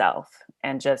the self,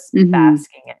 and just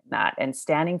basking in that and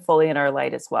standing fully in our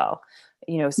light as well.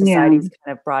 You know, society's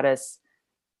kind of brought us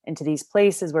into these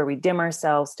places where we dim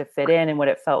ourselves to fit in. And what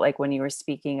it felt like when you were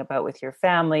speaking about with your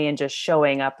family and just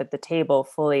showing up at the table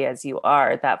fully as you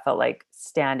are, that felt like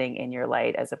standing in your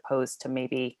light, as opposed to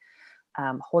maybe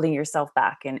holding yourself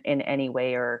back in any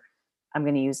way, or I'm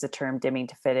going to use the term dimming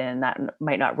to fit in, and that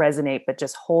might not resonate, but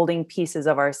just holding pieces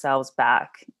of ourselves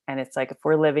back. And it's like, if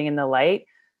we're living in the light,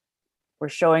 we're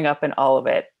showing up in all of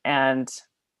it. And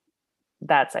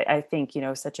that's, I think, you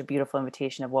know, such a beautiful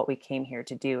invitation of what we came here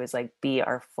to do, is like be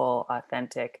our full,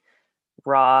 authentic,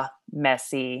 raw,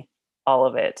 messy, all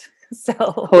of it. So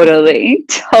totally.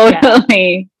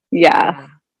 Yeah.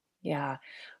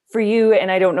 For you,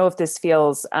 and I don't know if this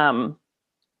feels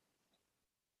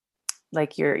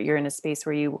like you're in a space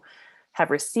where you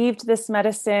have received this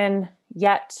medicine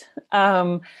yet.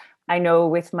 I know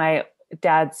with my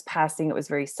dad's passing, it was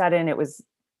very sudden. It was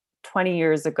 20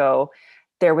 years ago.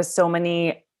 There was so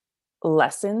many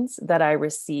lessons that I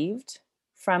received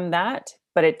from that,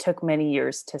 but it took many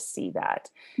years to see that.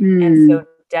 And so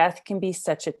death can be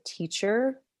such a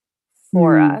teacher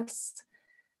for us.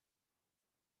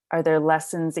 Are there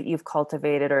lessons that you've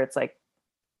cultivated, or it's like,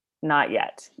 not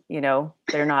yet, you know,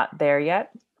 they're not there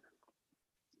yet?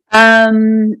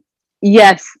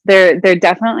 Yes, there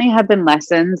definitely have been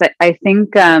lessons. I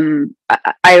think I've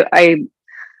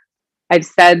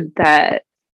said that,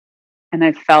 and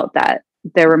I felt that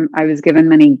I was given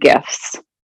many gifts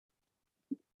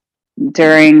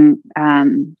during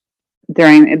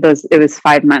those, it was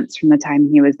 5 months from the time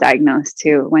he was diagnosed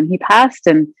to when he passed.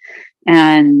 And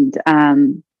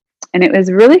it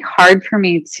was really hard for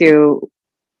me to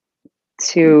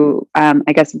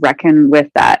I guess reckon with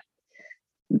that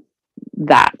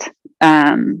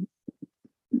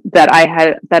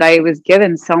I was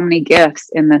given so many gifts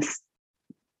in this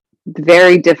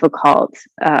very difficult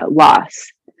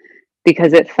loss,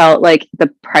 because it felt like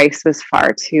the price was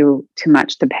far too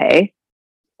much to pay.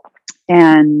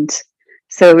 And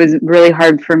so it was really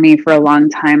hard for me for a long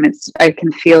time. I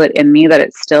can feel it in me that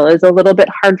it still is a little bit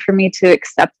hard for me to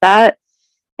accept that.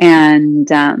 And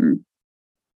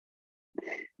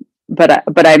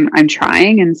but I'm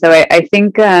trying. And so I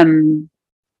think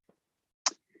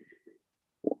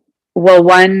well,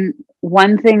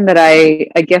 one thing that a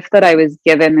gift that I was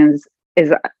given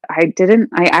is I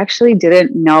actually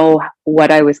didn't know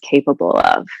what I was capable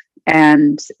of,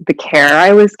 and the care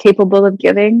I was capable of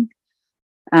giving,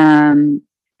 and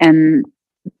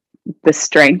the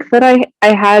strength that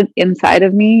I had inside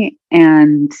of me.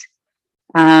 And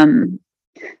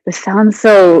it sounds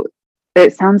sort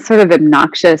of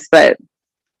obnoxious, but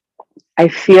I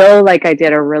feel like I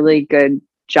did a really good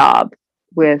job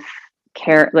with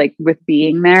care, like with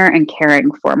being there and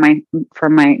caring for my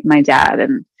dad.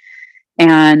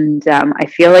 And I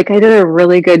feel like I did a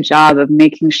really good job of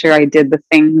making sure I did the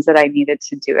things that I needed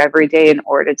to do every day in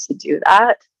order to do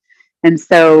that. And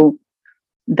so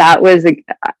that was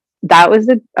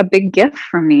a big gift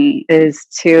for me, is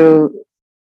to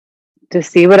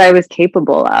see what I was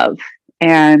capable of.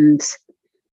 And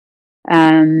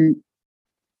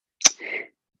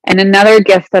another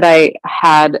gift that I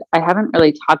haven't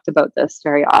really talked about this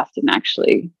very often,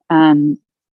 actually,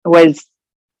 was,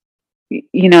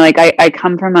 you know, like I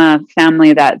come from a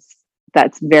family that's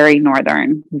very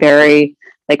northern, very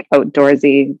like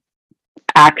outdoorsy,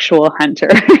 actual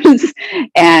hunters.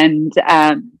 And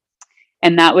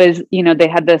that was, you know, they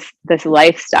had this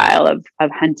lifestyle of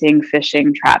hunting,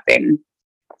 fishing, trapping,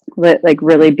 like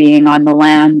really being on the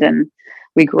land. And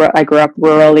I grew up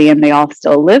rurally, and they all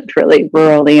still lived really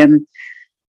rurally.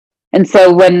 And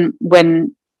so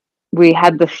when we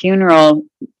had the funeral,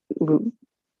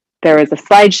 there was a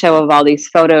slideshow of all these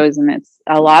photos, and it's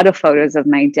a lot of photos of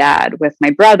my dad with my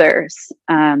brothers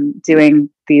doing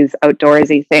these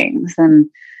outdoorsy things. And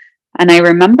I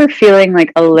remember feeling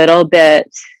like a little bit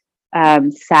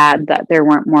sad that there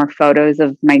weren't more photos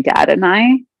of my dad and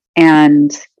I.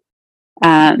 And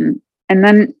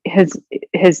then his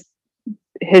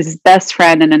best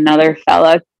friend and another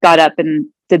fella got up and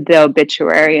did the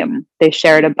obituary, and they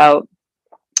shared about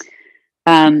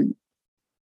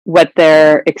what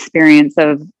their experience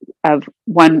of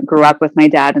one grew up with my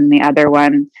dad and the other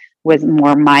one was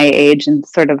more my age and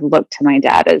sort of looked to my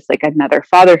dad as like another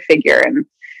father figure.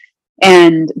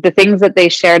 And the things that they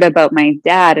shared about my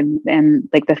dad and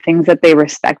like the things that they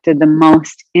respected the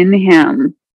most in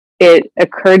him, it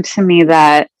occurred to me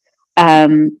that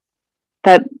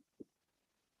that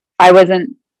I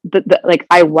wasn't like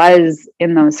I was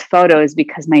in those photos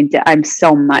because I'm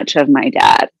so much of my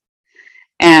dad.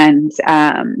 And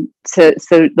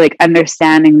so like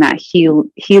understanding that he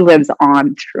lives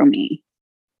on through me,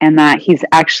 and that he's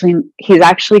actually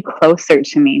closer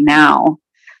to me now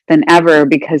than ever,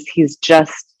 because he's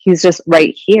just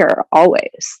right here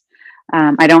always.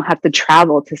 I don't have to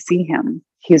travel to see him.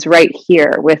 He's right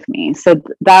here with me. So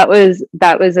that was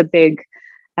a big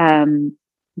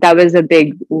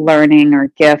learning or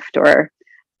gift, or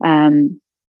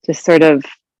just sort of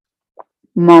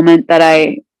moment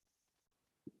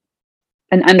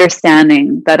an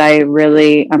understanding that I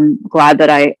really am glad that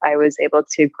I was able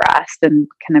to grasp and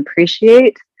can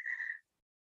appreciate.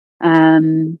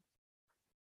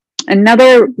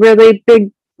 Another really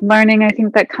big learning I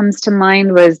think that comes to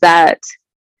mind was that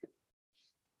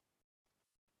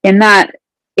in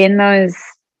those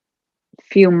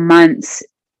few months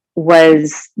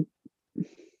was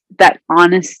that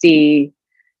honesty,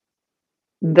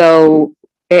 though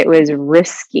it was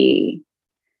risky,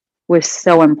 was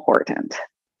so important.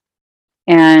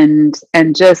 And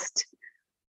just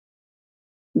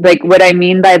like what I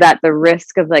mean by that, the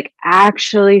risk of like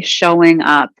actually showing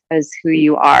up as who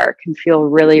you are can feel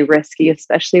really risky,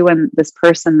 especially when this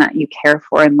person that you care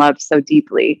for and love so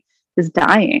deeply is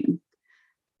dying.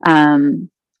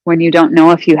 When you don't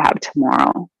know if you have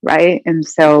tomorrow, right? And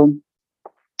so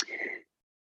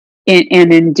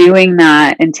in doing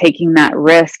that and taking that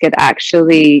risk, it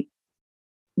actually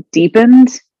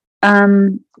deepened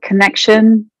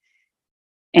connection.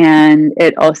 And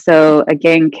it also,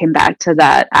 again, came back to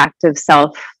that act of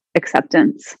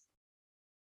self-acceptance.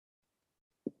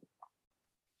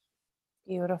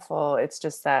 Beautiful. It's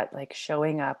just that like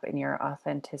showing up in your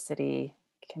authenticity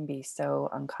can be so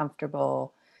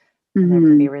uncomfortable, and there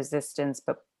can be resistance,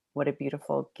 but what a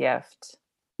beautiful gift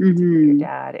to your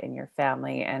dad and your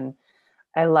family. And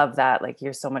I love that, like,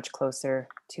 you're so much closer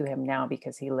to him now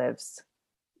because he lives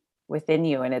within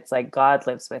you, and it's like God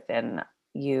lives within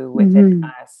you, within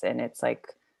us. And it's like,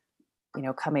 you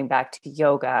know, coming back to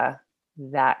yoga,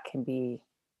 that can be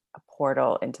a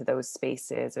portal into those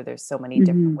spaces, or there's so many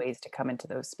different ways to come into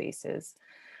those spaces.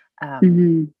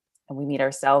 And we meet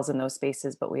ourselves in those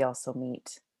spaces, but we also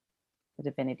meet the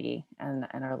divinity and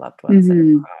our loved ones that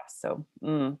have crossed. So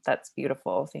that's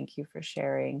beautiful. Thank you for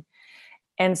sharing.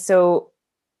 And so,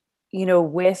 you know,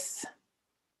 with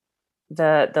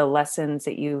the lessons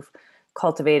that you've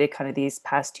cultivated kind of these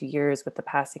past 2 years with the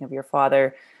passing of your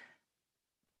father,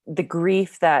 the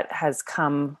grief that has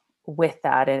come with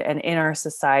that, and in our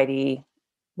society,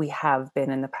 we have been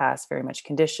in the past very much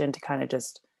conditioned to kind of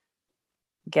just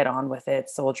get on with it,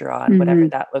 soldier on, whatever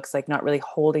that looks like, not really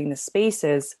holding the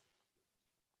spaces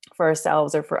for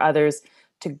ourselves or for others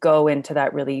to go into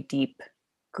that really deep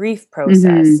grief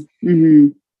process.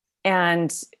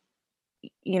 And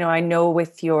you know, I know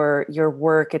with your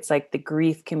work, it's like the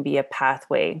grief can be a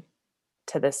pathway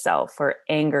to the self, or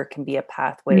anger can be a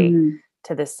pathway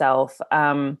to the self.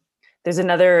 There's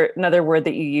another word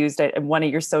that you used in one of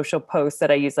your social posts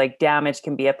that I use, like damage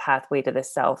can be a pathway to the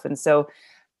self. And so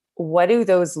what do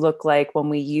those look like when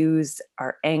we use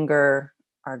our anger,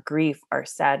 our grief, our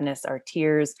sadness, our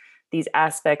tears, these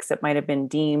aspects that might have been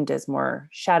deemed as more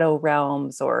shadow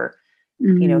realms, or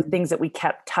you know, things that we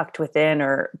kept tucked within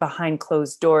or behind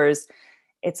closed doors?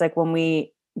 It's like when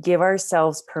we give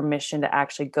ourselves permission to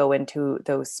actually go into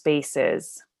those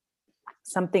spaces,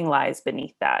 something lies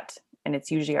beneath that. And it's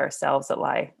usually ourselves that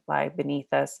lie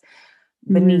beneath us,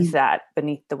 beneath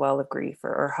the well of grief,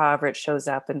 or however it shows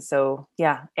up. And so,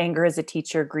 yeah, anger as a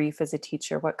teacher, grief as a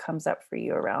teacher. What comes up for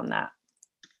you around that?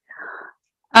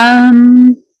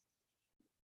 I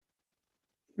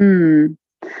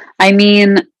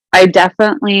mean, I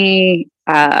definitely,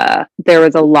 there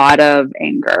was a lot of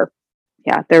anger.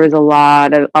 Yeah, there was a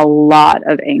lot of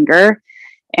anger.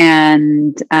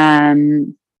 And I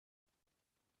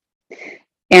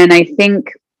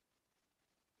think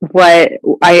what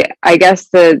I guess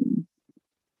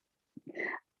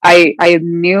I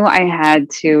knew I had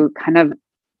to kind of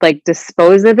like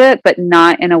dispose of it, but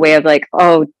not in a way of like,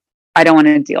 oh, I don't want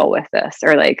to deal with this,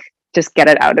 or like just get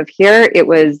it out of here.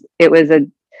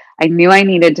 I knew I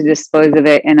needed to dispose of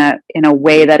it in a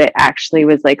way that it actually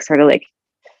was like sort of like,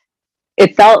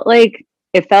 it felt like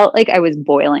I was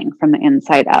boiling from the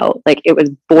inside out. Like it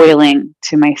was boiling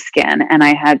to my skin, and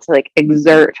I had to like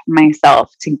exert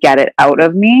myself to get it out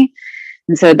of me.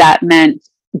 And so that meant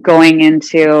going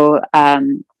into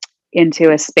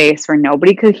a space where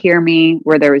nobody could hear me,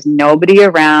 where there was nobody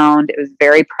around. It was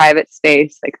very private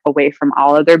space, like away from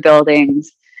all other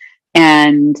buildings,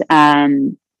 and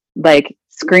like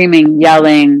screaming,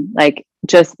 yelling, like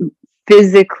just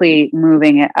physically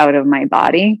moving it out of my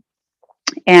body.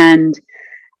 And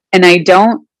I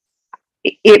don't,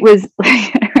 it was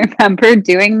like, I remember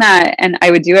doing that, and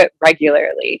I would do it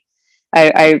regularly.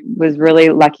 I was really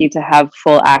lucky to have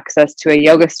full access to a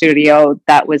yoga studio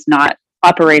that was not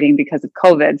operating because of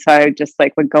COVID. So I just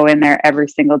like would go in there every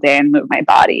single day and move my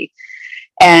body.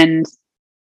 And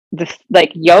the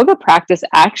like yoga practice,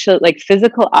 actually like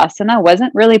physical asana,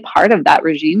 wasn't really part of that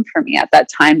regime for me at that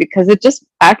time, because it just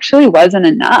actually wasn't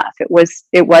enough. It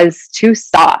was too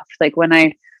soft. Like when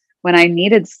I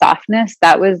needed softness,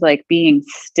 that was like being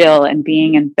still and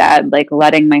being in bed, like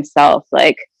letting myself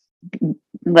like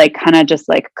kind of just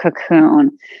like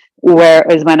cocoon.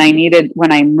 Whereas when I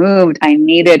moved, I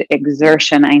needed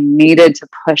exertion. I needed to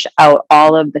push out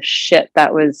all of the shit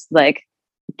that was like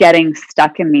getting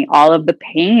stuck in me, all of the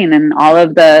pain and all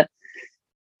of it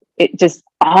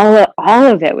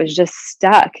was just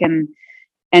stuck.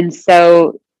 And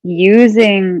so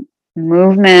using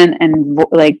movement and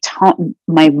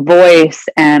my voice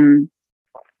and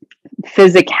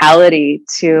physicality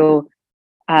to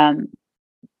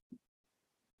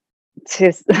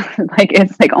like,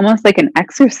 it's like almost like an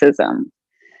exorcism,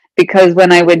 because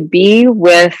when I would be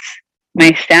with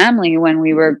my family, when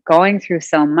we were going through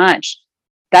so much,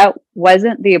 that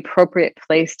wasn't the appropriate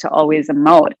place to always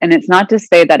emote. And it's not to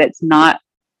say that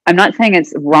I'm not saying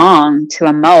it's wrong to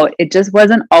emote. It just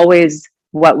wasn't always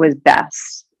what was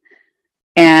best.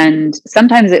 And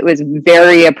sometimes it was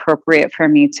very appropriate for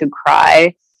me to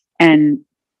cry. And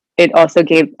it also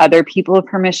gave other people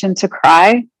permission to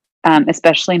cry,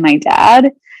 especially my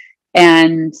dad.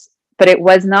 But it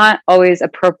was not always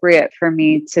appropriate for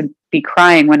me to be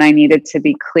crying when I needed to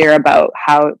be clear about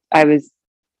how I was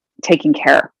taking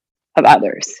care of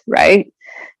others, right?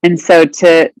 And so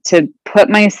to put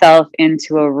myself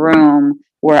into a room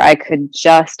where I could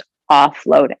just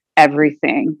offload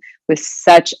everything was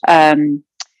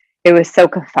it was so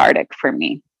cathartic for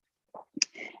me.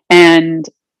 And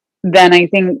then I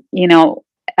think,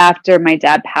 after my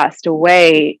dad passed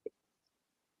away,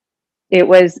 it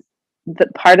was the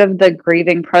part of the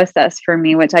grieving process for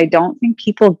me, which I don't think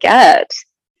people get,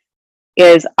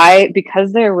 is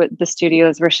because the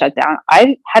studios were shut down,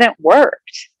 I hadn't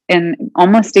worked in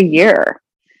almost a year.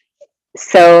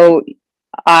 So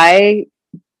I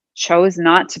chose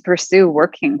not to pursue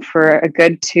working for a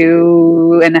good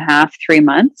 2.5, 3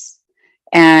 months.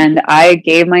 And I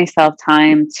gave myself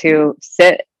time to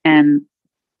sit and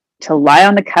to lie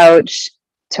on the couch,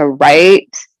 to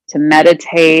write, to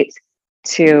meditate,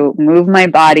 to move my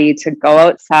body, to go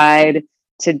outside,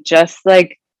 to just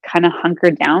like kind of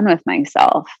hunker down with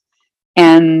myself.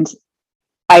 And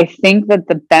I think that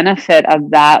the benefit of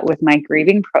that with my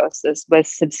grieving process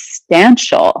was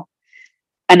substantial.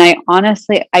 And I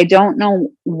don't know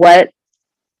what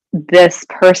this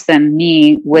person,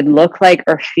 me, would look like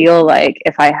or feel like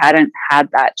if I hadn't had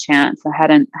that chance. I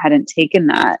hadn't taken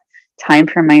that time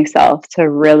for myself to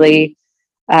really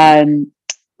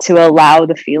to allow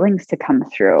the feelings to come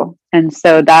through. And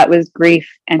so that was grief,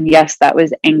 and yes, that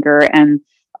was anger, and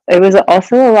it was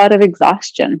also a lot of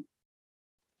exhaustion.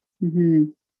 Mm-hmm.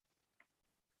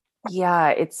 Yeah,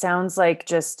 it sounds like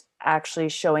just actually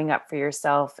showing up for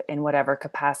yourself in whatever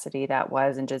capacity that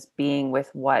was, and just being with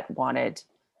what wanted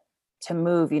to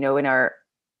move. In our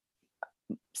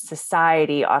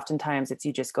society, oftentimes it's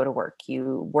you just go to work,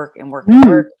 you work and work and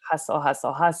work, hustle,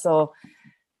 hustle, hustle.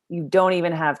 You don't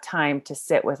even have time to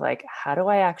sit with like, how do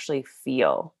I actually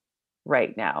feel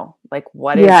right now? Like,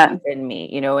 what is within me,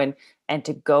 and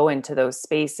to go into those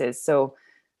spaces. So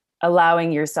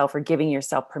allowing yourself or giving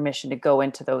yourself permission to go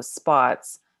into those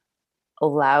spots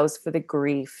allows for the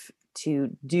grief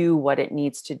to do what it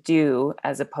needs to do,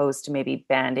 as opposed to maybe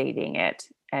band-aiding it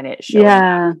and it showing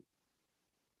up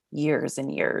years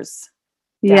and years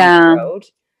down the road.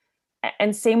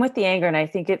 And same with the anger. And I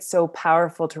think it's so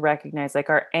powerful to recognize, like,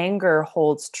 our anger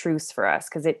holds truths for us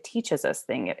because it teaches us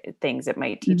things. It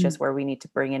might teach us where we need to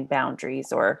bring in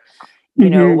boundaries, or you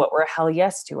know, what we're a hell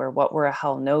yes to, or what we're a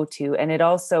hell no to. And it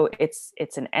also, it's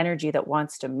an energy that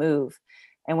wants to move.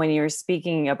 And when you're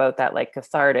speaking about that, like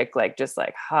cathartic, like just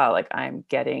like, like I'm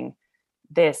getting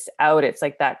this out, it's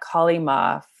like that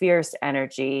Kalima fierce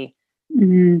energy.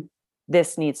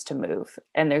 This needs to move.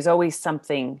 And there's always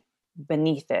something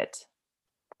beneath it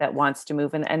that wants to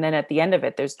move. And then at the end of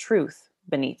it, there's truth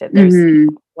beneath it. There's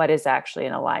what is actually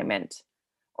in alignment,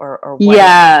 or what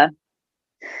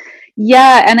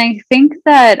Yeah. And I think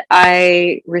that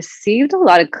I received a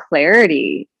lot of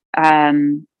clarity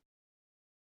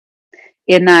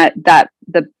in that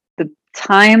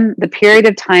the period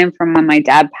of time from when my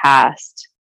dad passed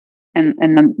and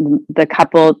the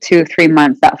couple 2-3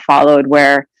 months that followed,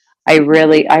 where I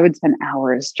would spend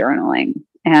hours journaling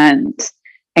and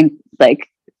like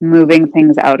moving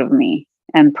things out of me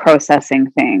and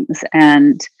processing things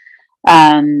and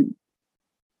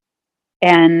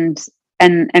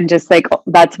just like,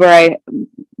 that's where I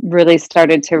really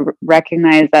started to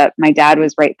recognize that my dad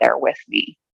was right there with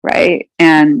me. Right.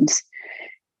 And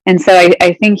so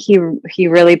I think he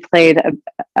really played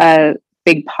a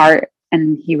big part,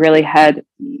 and he really had,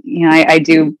 you know, I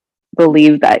do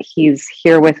believe that he's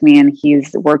here with me and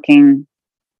he's working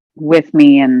with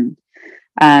me. And,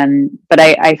 but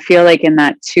I feel like in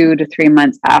that 2 to 3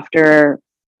 months after,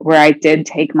 where I did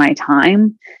take my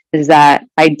time, is that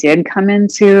I did come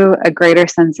into a greater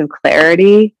sense of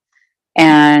clarity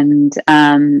and,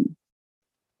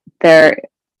 there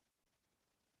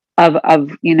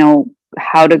of, you know,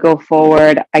 how to go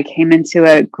forward. I came into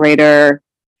a greater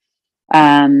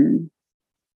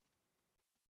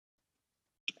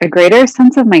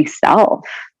sense of myself.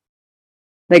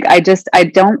 Like I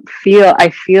don't feel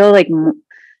like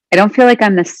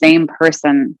I'm the same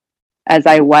person as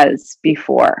I was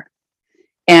before.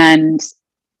 And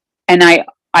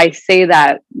I say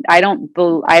that I don't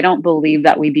believe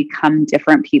that we become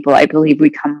different people. I believe we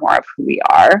become more of who we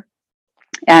are.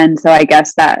 And so I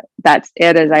guess that's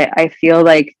it, is I feel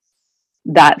like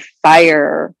that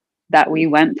fire that we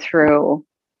went through,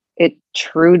 it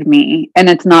trued me. And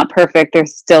it's not perfect.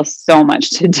 There's still so much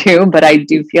to do, but I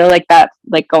do feel like that,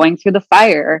 like going through the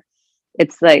fire,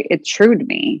 it's like, it trued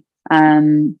me.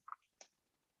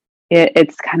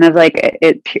 It's kind of like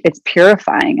it's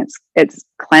purifying, it's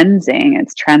cleansing,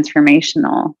 it's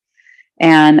transformational.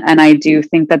 And I do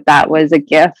think that was a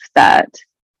gift that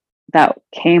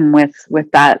came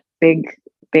with that big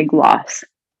loss.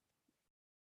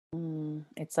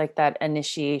 It's like that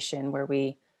initiation where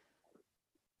we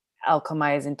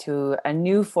alchemize into a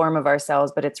new form of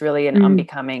ourselves, but it's really an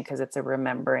unbecoming, because it's a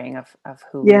remembering of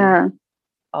who we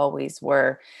always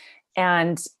were.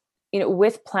 And, you know,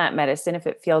 with plant medicine, if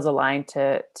it feels aligned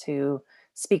to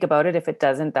speak about it, if it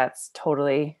doesn't, that's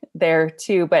totally there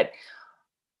too. But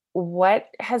what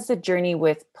has the journey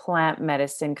with plant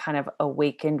medicine kind of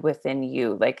awakened within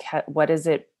you? Like, what is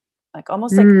it like?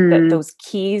 Almost like those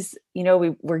keys, you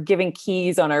know, we're giving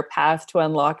keys on our path to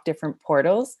unlock different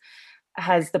portals.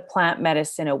 Has the plant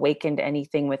medicine awakened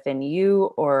anything within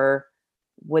you, or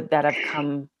would that have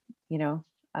come, you know,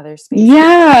 other spaces?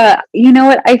 Yeah, you know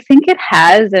what? I think it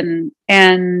has.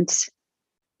 And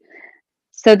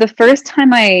so the first time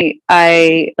I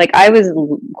was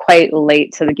quite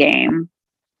late to the game.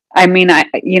 I mean, I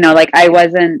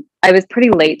was pretty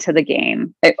late to the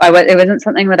game. It wasn't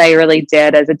something that I really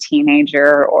did as a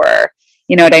teenager, or,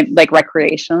 you know what I like,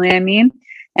 recreationally, I mean.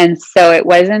 And so it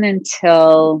wasn't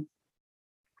until,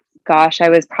 gosh, I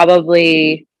was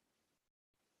probably,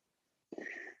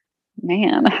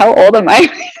 man, how old am I?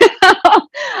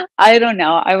 I don't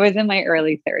know. I was in my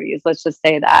early 30s. Let's just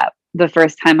say that the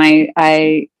first time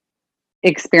I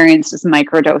experienced just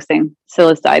microdosing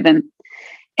psilocybin.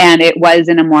 And it was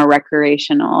in a more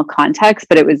recreational context,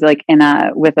 but it was like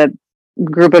with a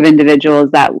group of individuals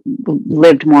that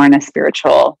lived more in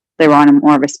they were on a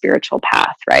more of a spiritual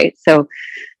path. Right. So,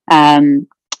 and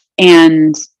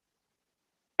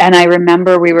I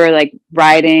remember we were like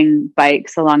riding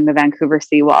bikes along the Vancouver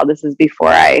seawall. This is before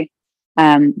I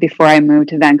moved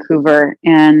to Vancouver,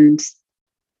 and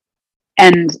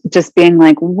just being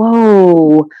like,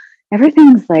 whoa,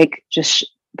 everything's like just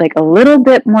like a little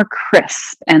bit more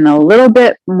crisp and a little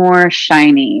bit more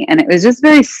shiny. And it was just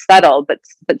very subtle, but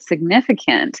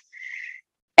significant.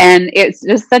 And it's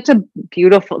just that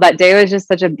day was just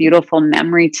such a beautiful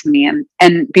memory to me.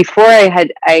 And before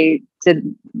I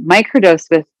did microdose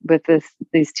with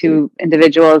these two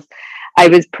individuals, I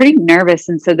was pretty nervous.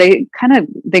 And so they kind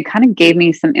of gave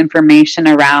me some information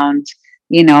around,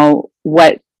 you know,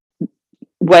 what,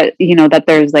 you know, that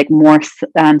there's like more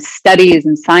studies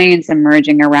and science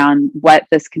emerging around what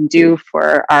this can do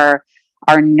for our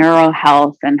neural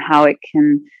health, and how it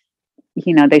can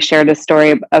they shared a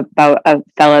story about a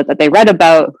fellow that they read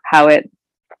about, how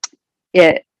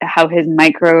how his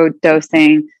micro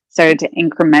dosing started to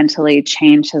incrementally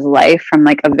change his life from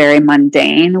like a very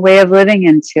mundane way of living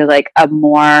into like a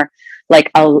more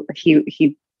like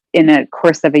he in a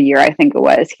course of a year, I think it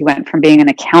was, he went from being an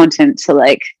accountant to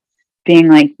like being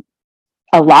like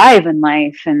alive in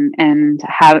life and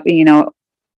have,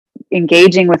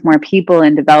 engaging with more people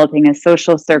and developing a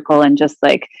social circle and just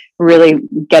like really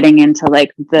getting into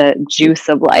like the juice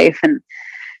of life.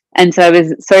 And so I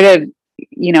was sort of,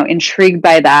 intrigued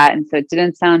by that. And so it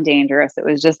didn't sound dangerous. It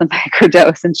was just a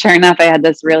microdose. And sure enough, I had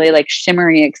this really like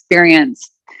shimmery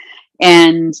experience.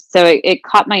 And so it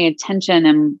caught my attention,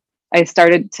 and I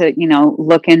started to,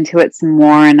 look into it some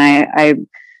more. And I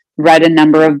read a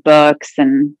number of books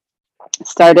and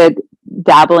started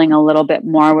dabbling a little bit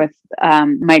more with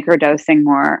microdosing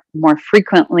more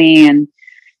frequently,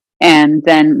 and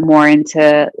then more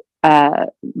into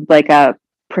like a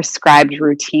prescribed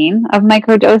routine of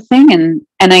microdosing. And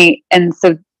then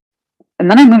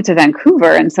I moved to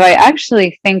Vancouver. And so I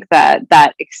actually think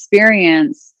that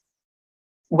experience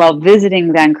while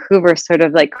visiting Vancouver sort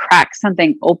of like cracked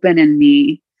something open in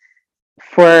me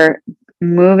for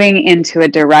moving into a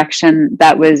direction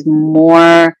that was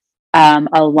more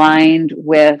aligned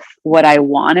with what I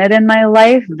wanted in my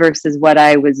life versus what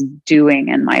I was doing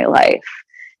in my life.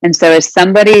 And so as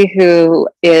somebody who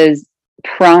is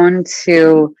prone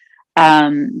to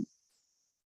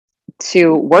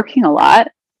working a lot,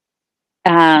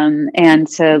 and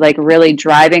to like really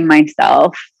driving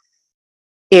myself,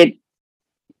 it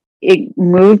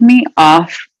moved me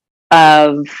off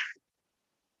of,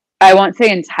 I won't say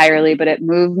entirely, but it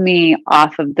moved me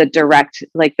off of the direct,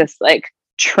 like this like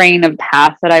train of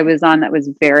path that I was on that was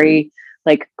very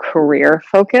like career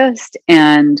focused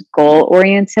and goal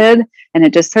oriented. And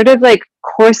it just sort of like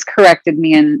course corrected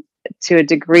me in to a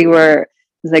degree where it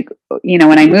was like,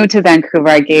 when I moved to Vancouver,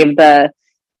 I gave I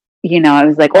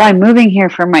was like, I'm moving here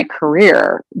for my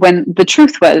career. When the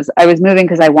truth was I was moving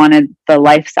because I wanted the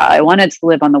lifestyle. I wanted to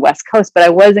live on the West Coast, but I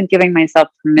wasn't giving myself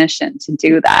permission to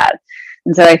do that.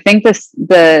 And so I think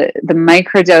the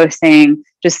microdosing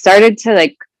just started to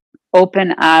like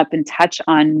open up and touch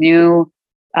on new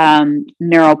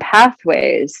neural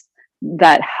pathways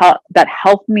that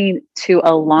help me to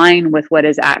align with what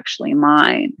is actually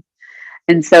mine.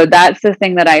 And so that's the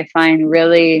thing that I find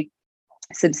really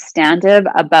substantive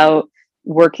about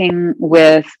working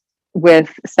with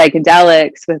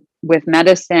psychedelics, with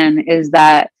medicine, is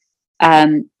that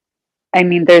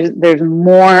there's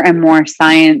more and more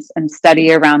science and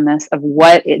study around this of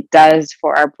what it does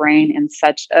for our brain in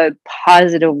such a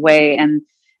positive way, and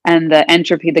the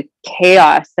entropy, the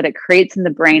chaos that it creates in the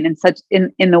brain, and such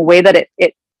in the way that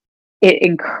it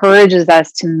encourages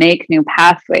us to make new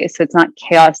pathways. So it's not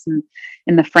chaos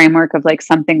in the framework of like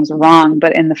something's wrong,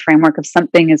 but in the framework of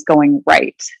something is going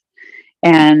right,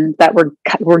 and that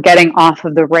we're getting off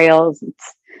of the rails.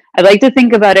 I like to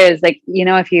think about it as like,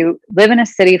 if you live in a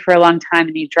city for a long time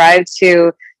and you drive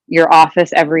to your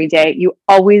office every day, you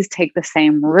always take the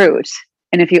same route.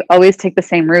 And if you always take the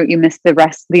same route, you miss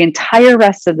the entire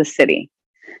rest of the city.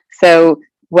 So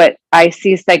what I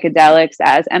see psychedelics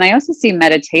as, and I also see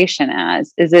meditation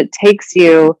as, is it takes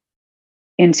you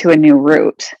into a new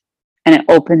route and it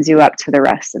opens you up to the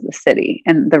rest of the city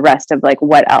and the rest of like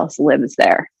what else lives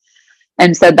there.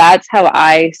 And so that's how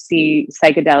I see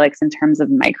psychedelics in terms of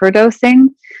microdosing.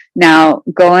 Now,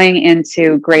 going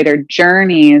into greater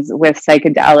journeys with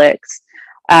psychedelics,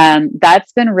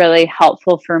 that's been really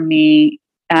helpful for me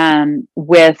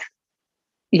with,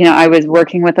 I was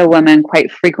working with a woman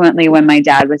quite frequently when my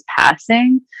dad was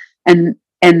passing, and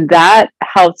that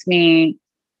helped me.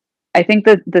 I think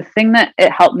that the thing that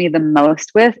it helped me the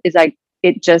most with is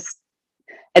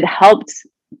it helped.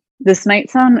 This might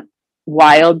sound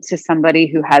wild to somebody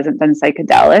who hasn't done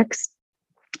psychedelics,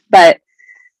 but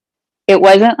it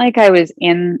wasn't like I was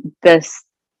in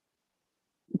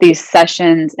these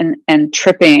sessions and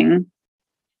tripping.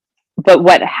 But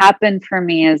what happened for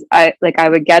me is I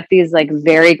would get these like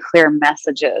very clear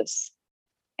messages,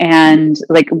 and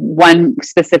like one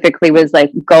specifically was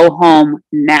like, go home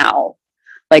now,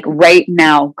 like right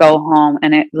now, go home.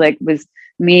 And it like was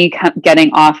me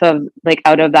getting off of like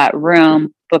out of that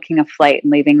room, booking a flight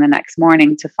and leaving the next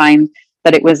morning, to find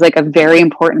that it was like a very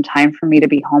important time for me to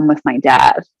be home with my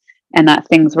dad, and that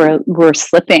things were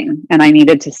slipping, and I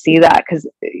needed to see that, because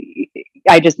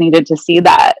I just needed to see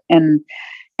that. And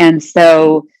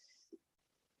so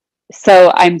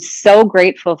I'm so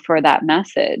grateful for that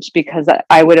message, because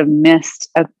I would have missed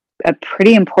a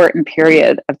pretty important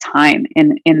period of time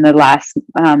in the last,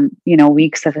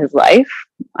 weeks of his life.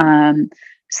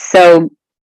 So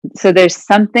there's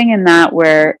something in that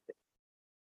where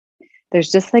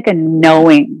there's just like a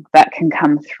knowing that can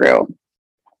come through.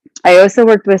 I also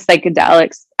worked with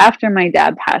psychedelics after my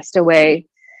dad passed away,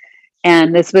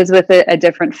 and this was with a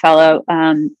different fellow.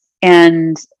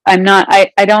 And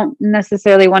I don't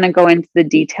necessarily want to go into the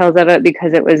details of it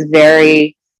because it was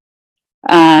very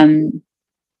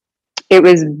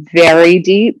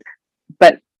deep.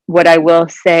 But what I will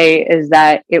say is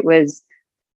that it was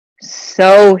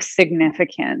so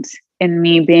significant in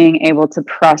me being able to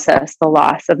process the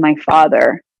loss of my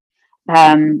father.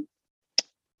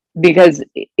 Because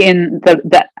in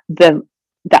the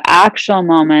actual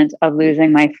moment of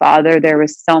losing my father, there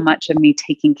was so much of me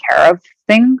taking care of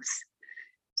things.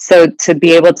 So to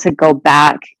be able to go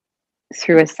back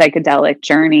through a psychedelic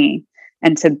journey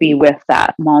and to be with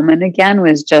that moment again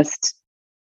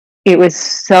it was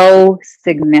so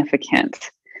significant,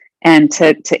 and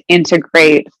to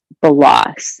integrate the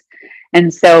loss.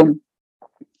 And so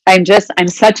I'm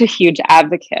such a huge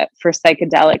advocate for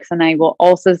psychedelics. And I will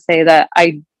also say that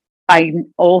I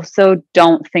also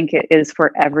don't think it is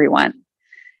for everyone.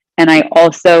 And I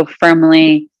also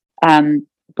firmly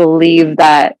believe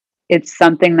that it's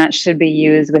something that should be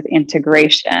used with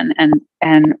integration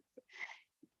and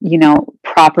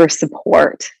proper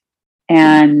support,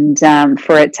 and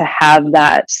for it to have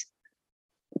the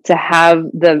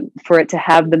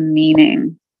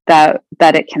meaning that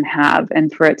it can have,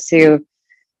 and for it to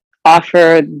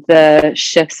offer the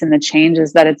shifts and the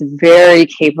changes that it's very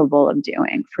capable of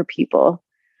doing for people.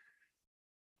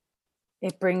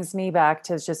 It brings me back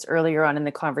to just earlier on in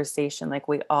the conversation, like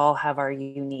we all have our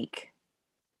unique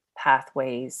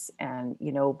pathways and,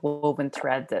 woven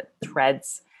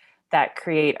threads that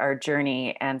create our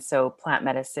journey. And so plant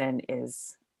medicine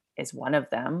is one of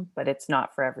them, but it's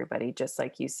not for everybody, just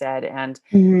like you said. And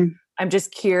I'm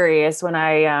just curious, when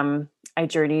I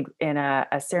journeyed in a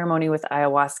ceremony with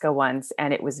ayahuasca once,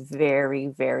 and it was very,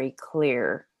 very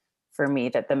clear for me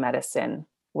that the medicine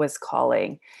was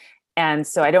calling. And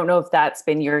so I don't know if that's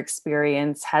been your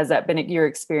experience. Has that been your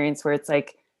experience where it's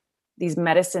like these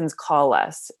medicines call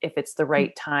us if it's the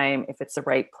right time, if it's the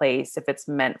right place, if it's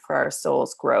meant for our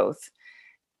soul's growth,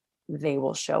 they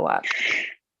will show up?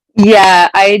 Yeah,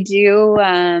 I do.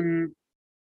 That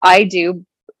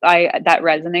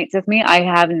resonates with me. I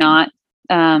have not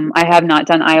done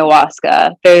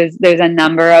ayahuasca. There's a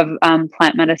number of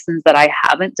plant medicines that I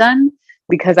haven't done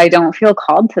because I don't feel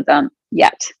called to them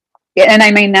yet. And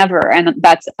I may never, and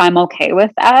I'm okay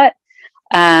with that.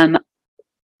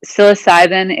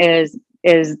 Psilocybin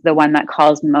is the one that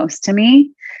calls most to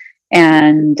me,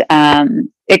 and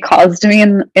it calls to me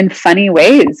in funny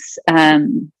ways.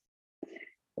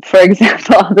 For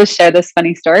example, I'll just share this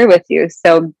funny story with you.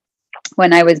 So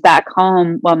when I was back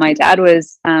home while my dad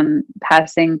was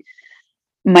passing,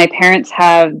 my parents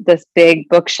have this big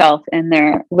bookshelf in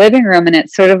their living room, and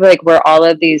it's sort of like where all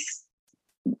of these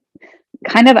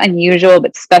kind of unusual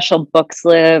but special books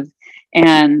live,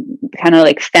 and kind of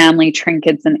like family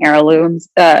trinkets and heirlooms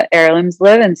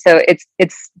live. And so it's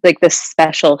like this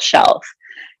special shelf.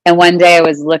 And one day I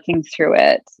was looking through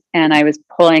it, and I was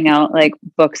pulling out like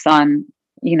books on,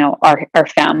 our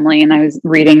family, and I was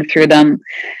reading through them.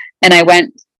 And a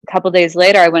couple days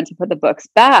later, I went to put the books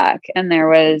back, and there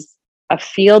was a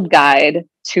field guide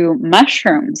to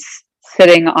mushrooms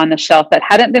sitting on the shelf that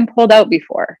hadn't been pulled out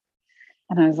before.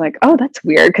 And I was like, oh, that's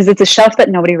weird, because it's a shelf that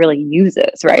nobody really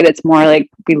uses, right? It's more like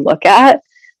we look at.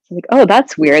 I'm like, oh,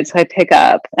 that's weird. So I pick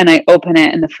up and I open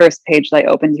it, and the first page that I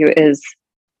open to is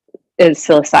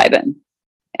psilocybin.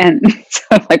 And so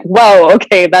I'm like, whoa,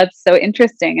 okay, that's so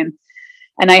interesting.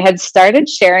 And I had started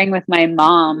sharing with my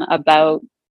mom about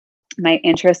my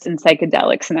interest in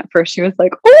psychedelics. And at first she was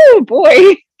like, oh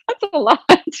boy, that's a lot,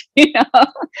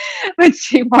 but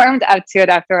she warmed up to it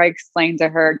after I explained to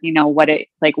her, what it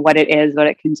is, what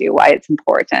it can do, why it's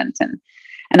important.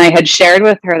 And I had shared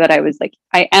with her that I was like,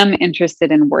 I am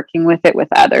interested in working with it with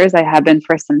others. I have been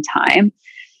for some time.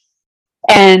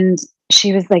 And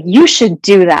she was like, you should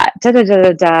do that. Da, da, da,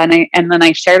 da, da. And then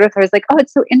I shared with her, I was like, oh,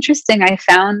 it's so interesting. I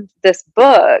found this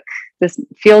book, this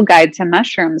field guide to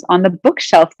mushrooms, on the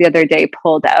bookshelf the other day,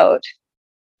 pulled out.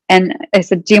 And I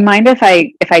said, do you mind if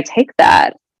I take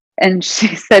that? And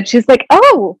she's like,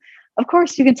 oh, of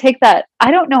course you can take that.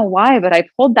 I don't know why, but I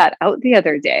pulled that out the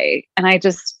other day, and I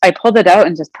pulled it out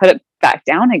and just put it back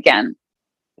down again.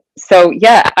 So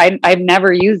yeah, I've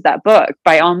never used that book.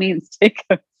 By all means, take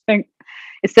a thing.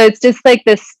 So it's just like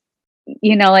this,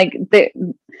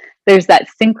 there's that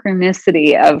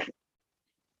synchronicity of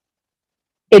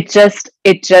it just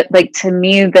like, to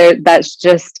me, that's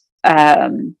just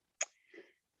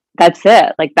that's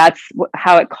it. Like, that's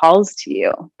how it calls to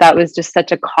you. That was just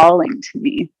such a calling to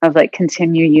me of like,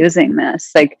 continue using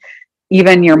this. Like,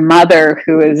 even your mother,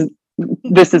 who is,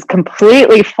 this is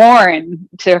completely foreign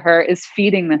to her, is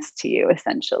feeding this to you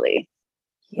essentially.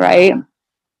 Yeah. Right.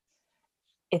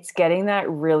 It's getting that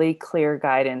really clear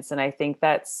guidance. And I think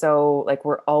that's so, like,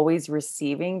 we're always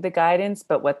receiving the guidance,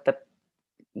 but what the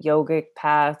yogic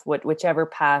path, whichever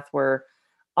path we're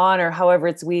on or however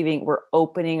it's weaving, we're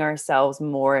opening ourselves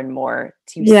more and more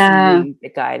to seeing the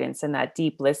guidance and that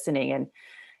deep listening. And,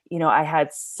 you know, I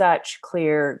had such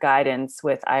clear guidance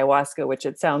with ayahuasca, which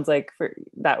it sounds like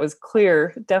that was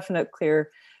clear, definite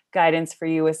clear guidance for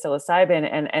you with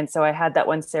psilocybin. And so I had that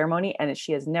one ceremony, and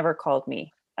she has never called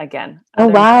me again. Oh,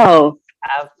 wow.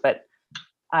 But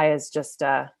Aya's just,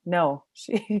 no,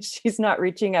 she's not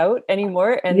reaching out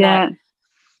anymore. And that,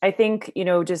 I think, you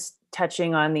know, just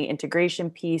touching on the integration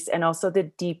piece and also the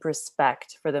deep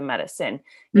respect for the medicine,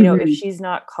 you know, if she's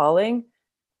not calling,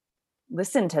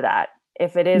 listen to that.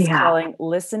 If it is calling,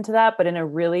 listen to that, but in a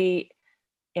really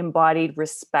embodied,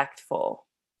 respectful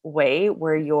way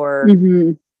where you're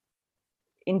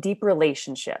in deep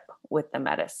relationship with the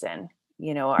medicine.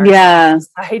 You know, our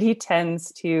society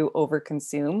tends to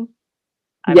overconsume.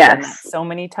 I've done that so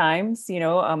many times, you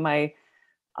know, on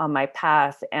my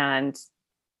path. And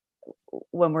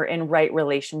when we're in right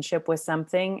relationship with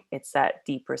something, it's that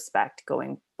deep respect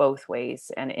going both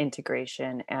ways, and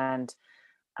integration, and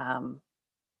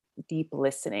deep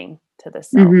listening to the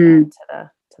self and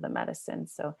to the medicine.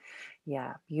 So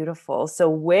yeah, beautiful. So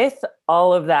with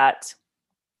all of that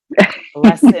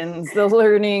lessons, the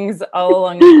learnings all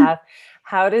along the path,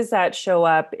 how does that show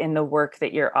up in the work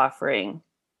that you're offering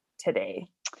today?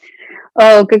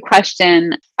 Oh, good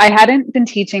question. I hadn't been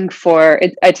teaching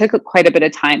I took quite a bit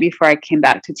of time before I came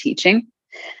back to teaching.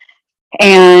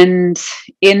 And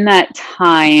in that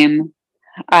time,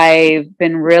 I've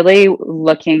been really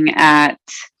looking at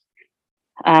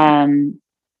the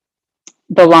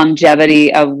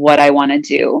longevity of what I want to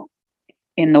do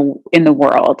in the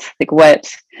world. Like,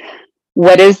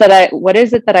 what is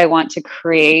it that I want to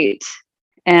create,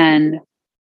 and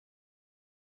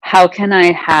how can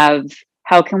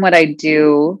what I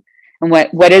do, and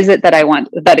what is it that I want,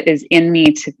 that is in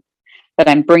me, that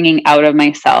I'm bringing out of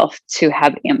myself to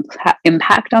have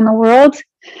impact on the world.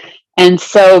 And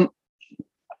so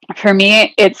for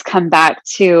me, it's come back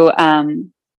to,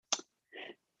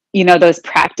 you know, those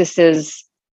practices,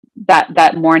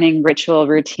 that morning ritual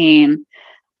routine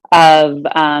of,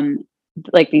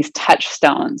 like these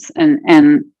touchstones,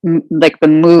 and like the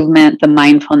movement, the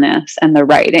mindfulness, and the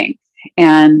writing.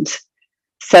 And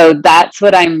so that's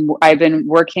what I've been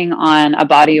working on, a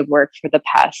body of work for the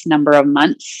past number of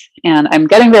months, and I'm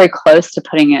getting very close to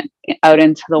putting it out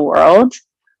into the world,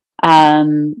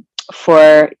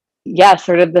 for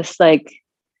sort of this, like,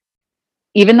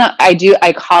 even though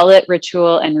I call it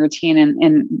ritual and routine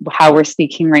in how we're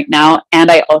speaking right now. And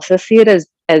I also see it as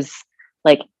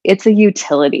like, it's a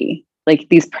utility. Like,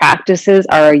 these practices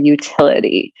are a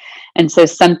utility. And so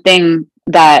something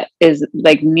that is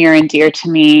like near and dear to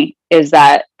me is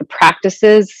that the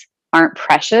practices aren't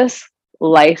precious.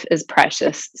 Life is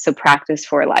precious. So practice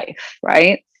for life.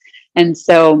 Right. And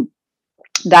so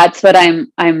that's what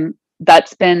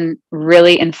that's been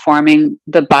really informing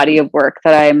the body of work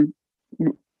that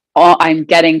I'm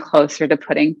getting closer to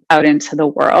putting out into the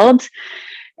world.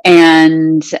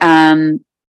 And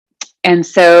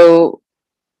so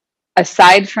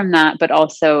aside from that, but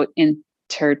also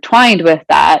intertwined with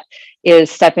that,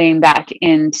 is stepping back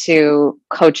into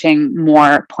coaching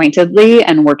more pointedly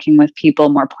and working with people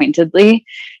more pointedly,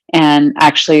 and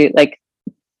actually like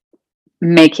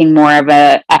making more of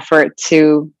an effort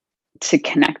to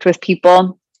connect with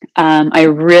people. I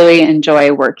really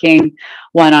enjoy working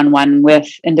one-on-one with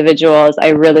individuals. I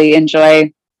really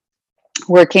enjoy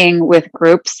working with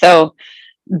groups. So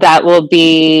that will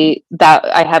be that.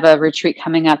 I have a retreat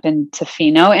coming up in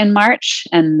Tofino in March,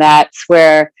 and that's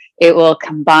where it will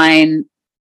combine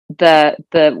the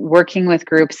working with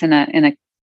groups in a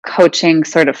coaching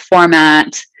sort of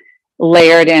format,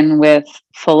 layered in with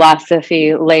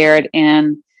philosophy, layered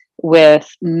in with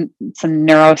some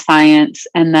neuroscience,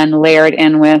 and then layered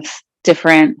in with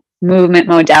different movement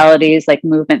modalities, like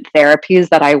movement therapies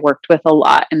that I worked with a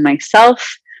lot in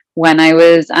myself when I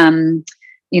was,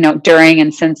 during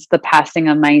and since the passing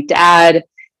of my dad.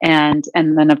 And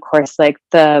then of course, like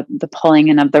the pulling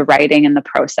in of the writing and the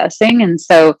processing. And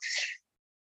so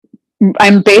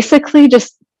I'm basically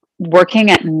just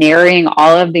working at marrying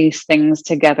all of these things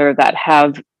together that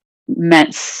have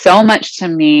meant so much to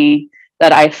me,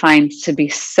 that I find to be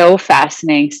so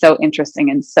fascinating, so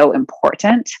interesting, and so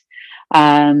important.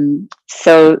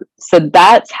 So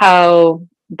that's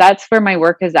where my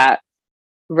work is at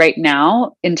right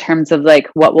now in terms of like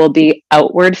what will be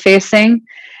outward facing.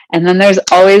 And then there's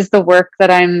always the work that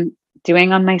I'm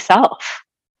doing on myself.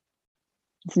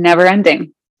 It's never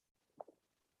ending.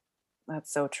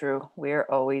 That's so true. We are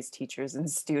always teachers and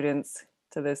students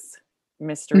to this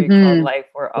mystery called life.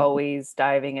 We're always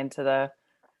diving into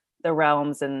the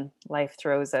realms, and life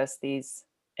throws us these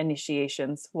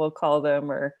initiations, we'll call them,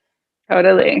 or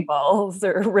Totally. balls,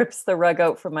 or rips the rug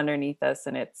out from underneath us.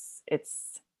 And it's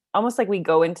almost like we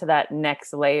go into that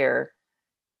next layer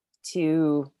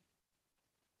to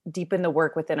deepen the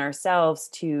work within ourselves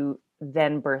to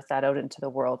then birth that out into the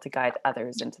world to guide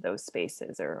others into those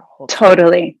spaces or hold.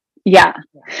 Totally. Yeah.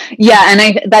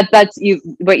 And that's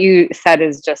what you said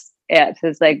is just it.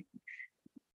 Is like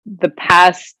the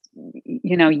past,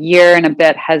 year and a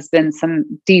bit has been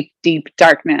some deep, deep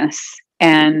darkness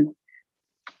and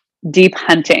deep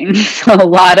hunting. So a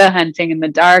lot of hunting in the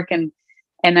dark. And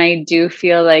I do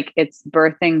feel like it's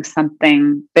birthing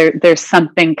something. There's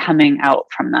something coming out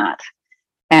from that.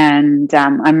 And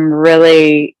I'm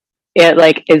really, it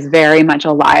like is very much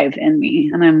alive in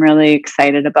me. And I'm really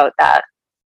excited about that.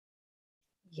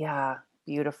 Yeah,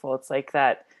 beautiful. It's like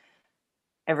that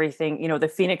everything, the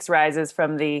phoenix rises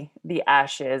from the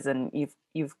ashes, and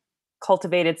you've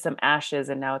cultivated some ashes,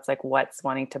 and now it's like what's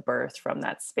wanting to birth from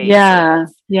that space.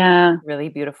 Yeah. Really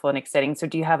beautiful and exciting. So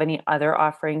do you have any other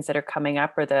offerings that are coming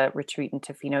up, or the retreat in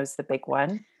Tofino is the big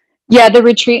one? Yeah, the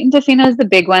retreat in Tofino is the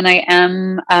big one. I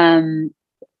am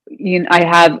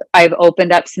I've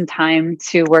opened up some time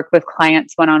to work with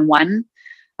clients one-on-one.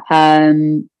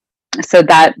 So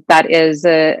that is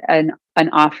an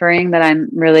offering that I'm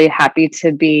really happy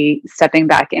to be stepping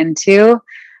back into.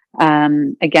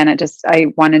 Again, I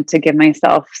wanted to give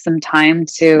myself some time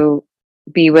to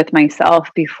be with myself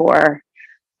before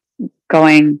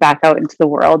going back out into the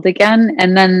world again.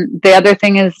 And then the other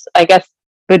thing is, I guess,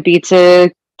 would be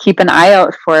to keep an eye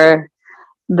out for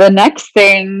the next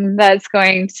thing that's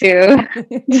going to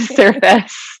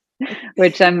surface,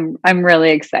 which I'm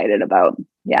really excited about.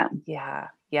 Yeah.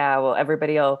 Well,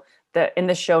 everybody in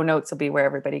the show notes will be where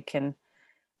everybody can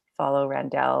follow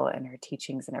Randelle and her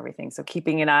teachings and everything. So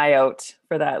keeping an eye out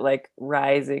for that, like,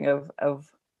 rising of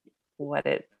what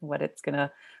it's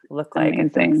gonna look like.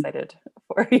 I'm so excited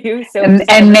for you. So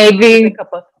and maybe go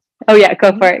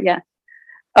for it. Yeah.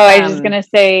 I was just gonna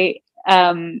say,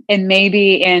 and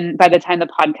maybe by the time the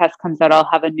podcast comes out, I'll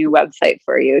have a new website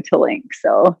for you to link.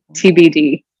 So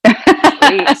TBD.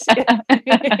 That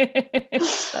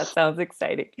sounds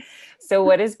exciting. So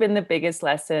what has been the biggest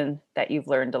lesson that you've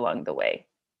learned along the way?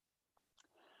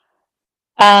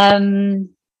 To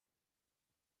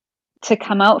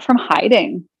come out from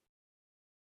hiding.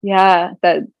 Yeah,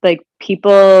 that like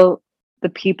the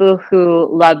people who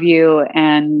love you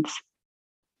and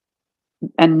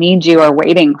need you are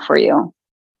waiting for you.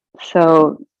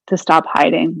 So to stop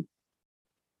hiding.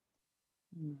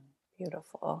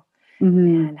 Beautiful.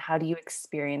 Mm-hmm. And how do you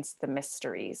experience the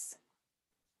mysteries?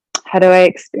 How do I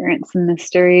experience the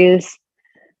mysteries?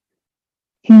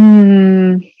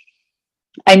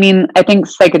 I mean, I think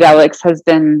psychedelics has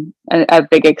been a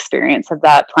big experience of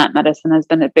that. Plant medicine has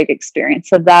been a big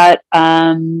experience of that.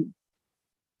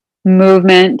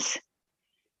 Movement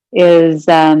is,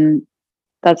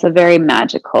 that's a very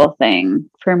magical thing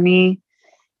for me.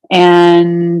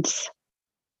 And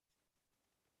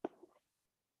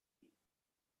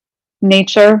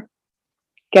nature,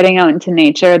 getting out into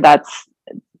nature, that's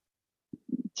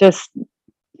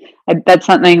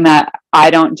something that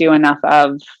I don't do enough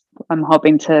of. I'm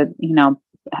hoping to,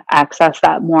 access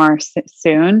that more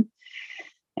soon.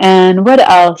 And what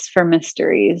else for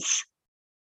mysteries?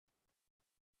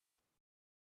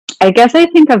 I guess I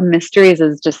think of mysteries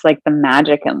as just like the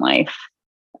magic in life.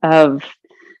 I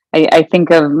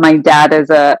think of my dad as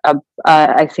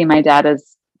I see my dad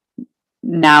as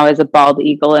a bald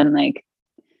eagle, and like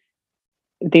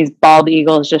these bald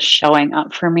eagles just showing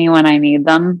up for me when I need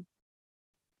them.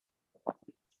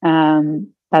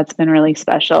 That's been really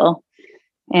special.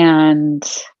 And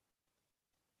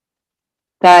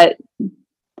that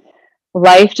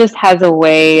life just has a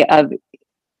way of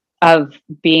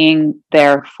being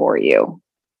there for you,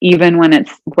 even when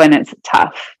it's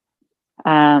tough.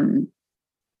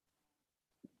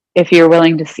 If you're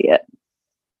willing to see it.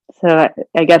 So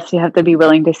I guess you have to be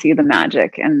willing to see the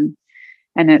magic, and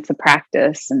it's a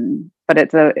practice, but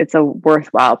it's a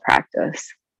worthwhile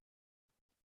practice.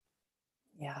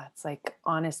 Yeah, it's like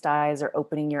honest eyes, or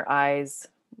opening your eyes,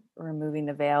 removing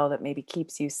the veil that maybe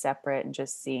keeps you separate, and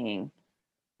just seeing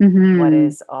what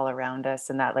is all around us.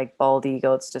 And that, like, bald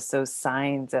eagle, it's just those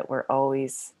signs that we're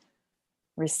always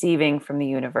receiving from the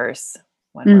universe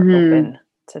when we're open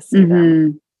to see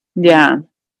them. Yeah.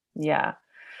 Yeah.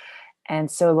 And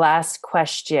so last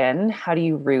question, how do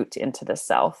you root into the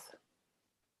self?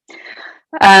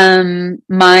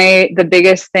 The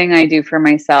biggest thing I do for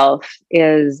myself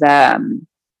is,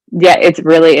 it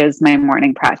really is my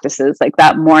morning practices, like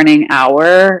that morning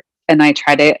hour. And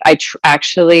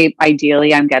actually,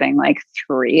 ideally, I'm getting like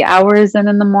 3 hours in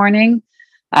the morning.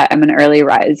 I'm an early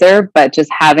riser, but just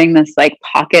having this like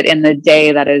pocket in the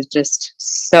day that is just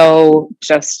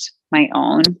my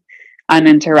own,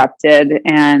 uninterrupted,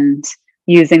 and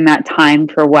using that time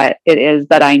for what it is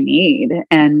that I need.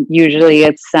 And usually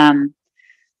it's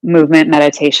movement,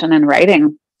 meditation, and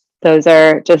writing. Those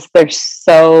are they're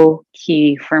so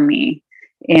key for me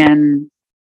in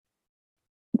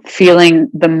feeling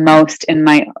the most in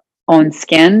my own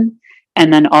skin,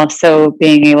 and then also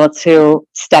being able to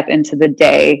step into the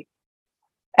day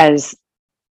as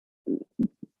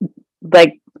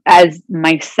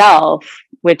myself,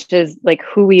 which is like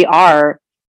who we are,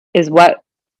 is what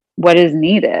is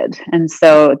needed. And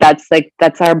so that's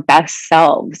our best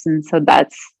selves. And so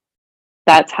that's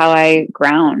how I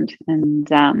ground. And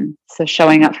so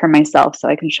showing up for myself so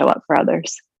I can show up for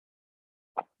others.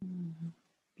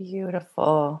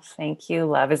 Beautiful. Thank you,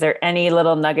 love. Is there any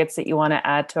little nuggets that you want to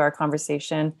add to our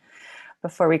conversation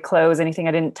before we close? Anything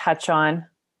I didn't touch on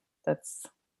that's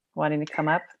wanting to come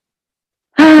up?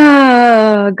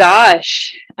 Oh,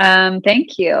 gosh.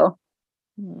 Thank you.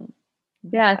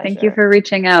 Yeah. Pleasure. Thank you for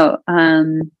reaching out.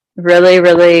 Really,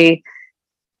 really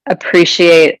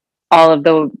appreciate all of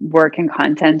the work and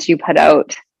content you put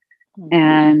out.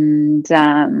 And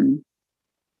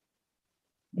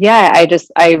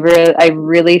I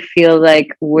really feel like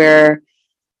we're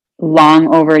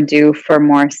long overdue for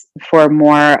more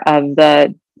of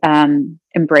the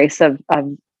embrace of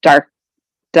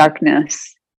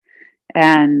darkness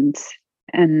and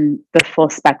the full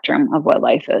spectrum of what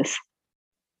life is.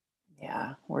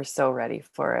 Yeah, we're so ready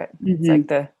for it. It's like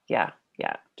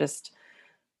just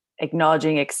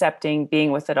acknowledging, accepting,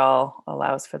 being with it all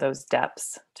allows for those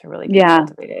depths to really be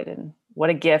cultivated. And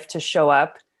what a gift to show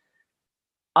up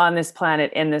on this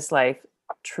planet in this life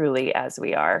truly as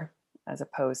we are, as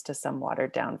opposed to some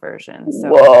watered down version. So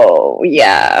whoa,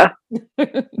 yeah.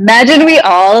 Imagine we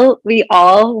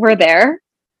all were there.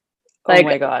 Like, oh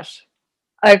my gosh.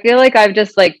 I feel like I've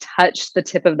just like touched the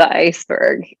tip of the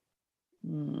iceberg.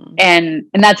 And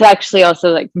that's actually also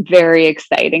like very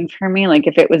exciting for me. Like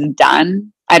if it was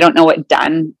done, I don't know what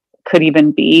done could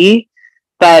even be,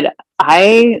 but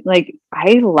I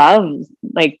love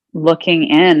like looking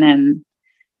in and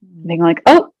being like,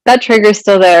 oh, that trigger's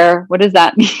still there. What does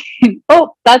that mean?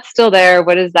 Oh, that's still there.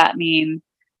 What does that mean?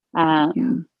 Yeah.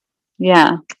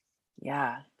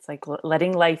 It's like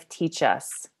letting life teach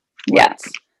us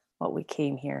what we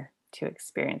came here to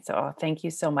experience. So thank you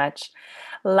so much,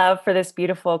 love, for this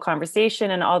beautiful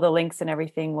conversation, and all the links and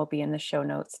everything will be in the show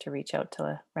notes to reach out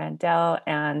to Randelle.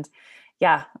 And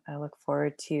I look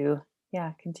forward to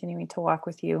continuing to walk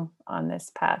with you on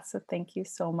this path. So thank you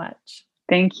so much.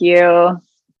 Thank you.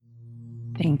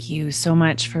 Thank you so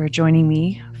much for joining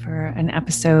me for an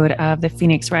episode of the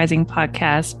Phoenix Rising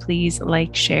podcast. Please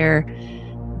like, share,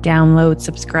 download,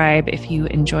 subscribe if you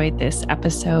enjoyed this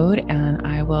episode, and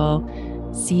I will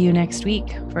see you next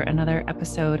week for another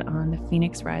episode on the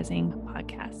Phoenix Rising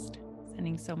podcast.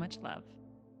 Sending so much love.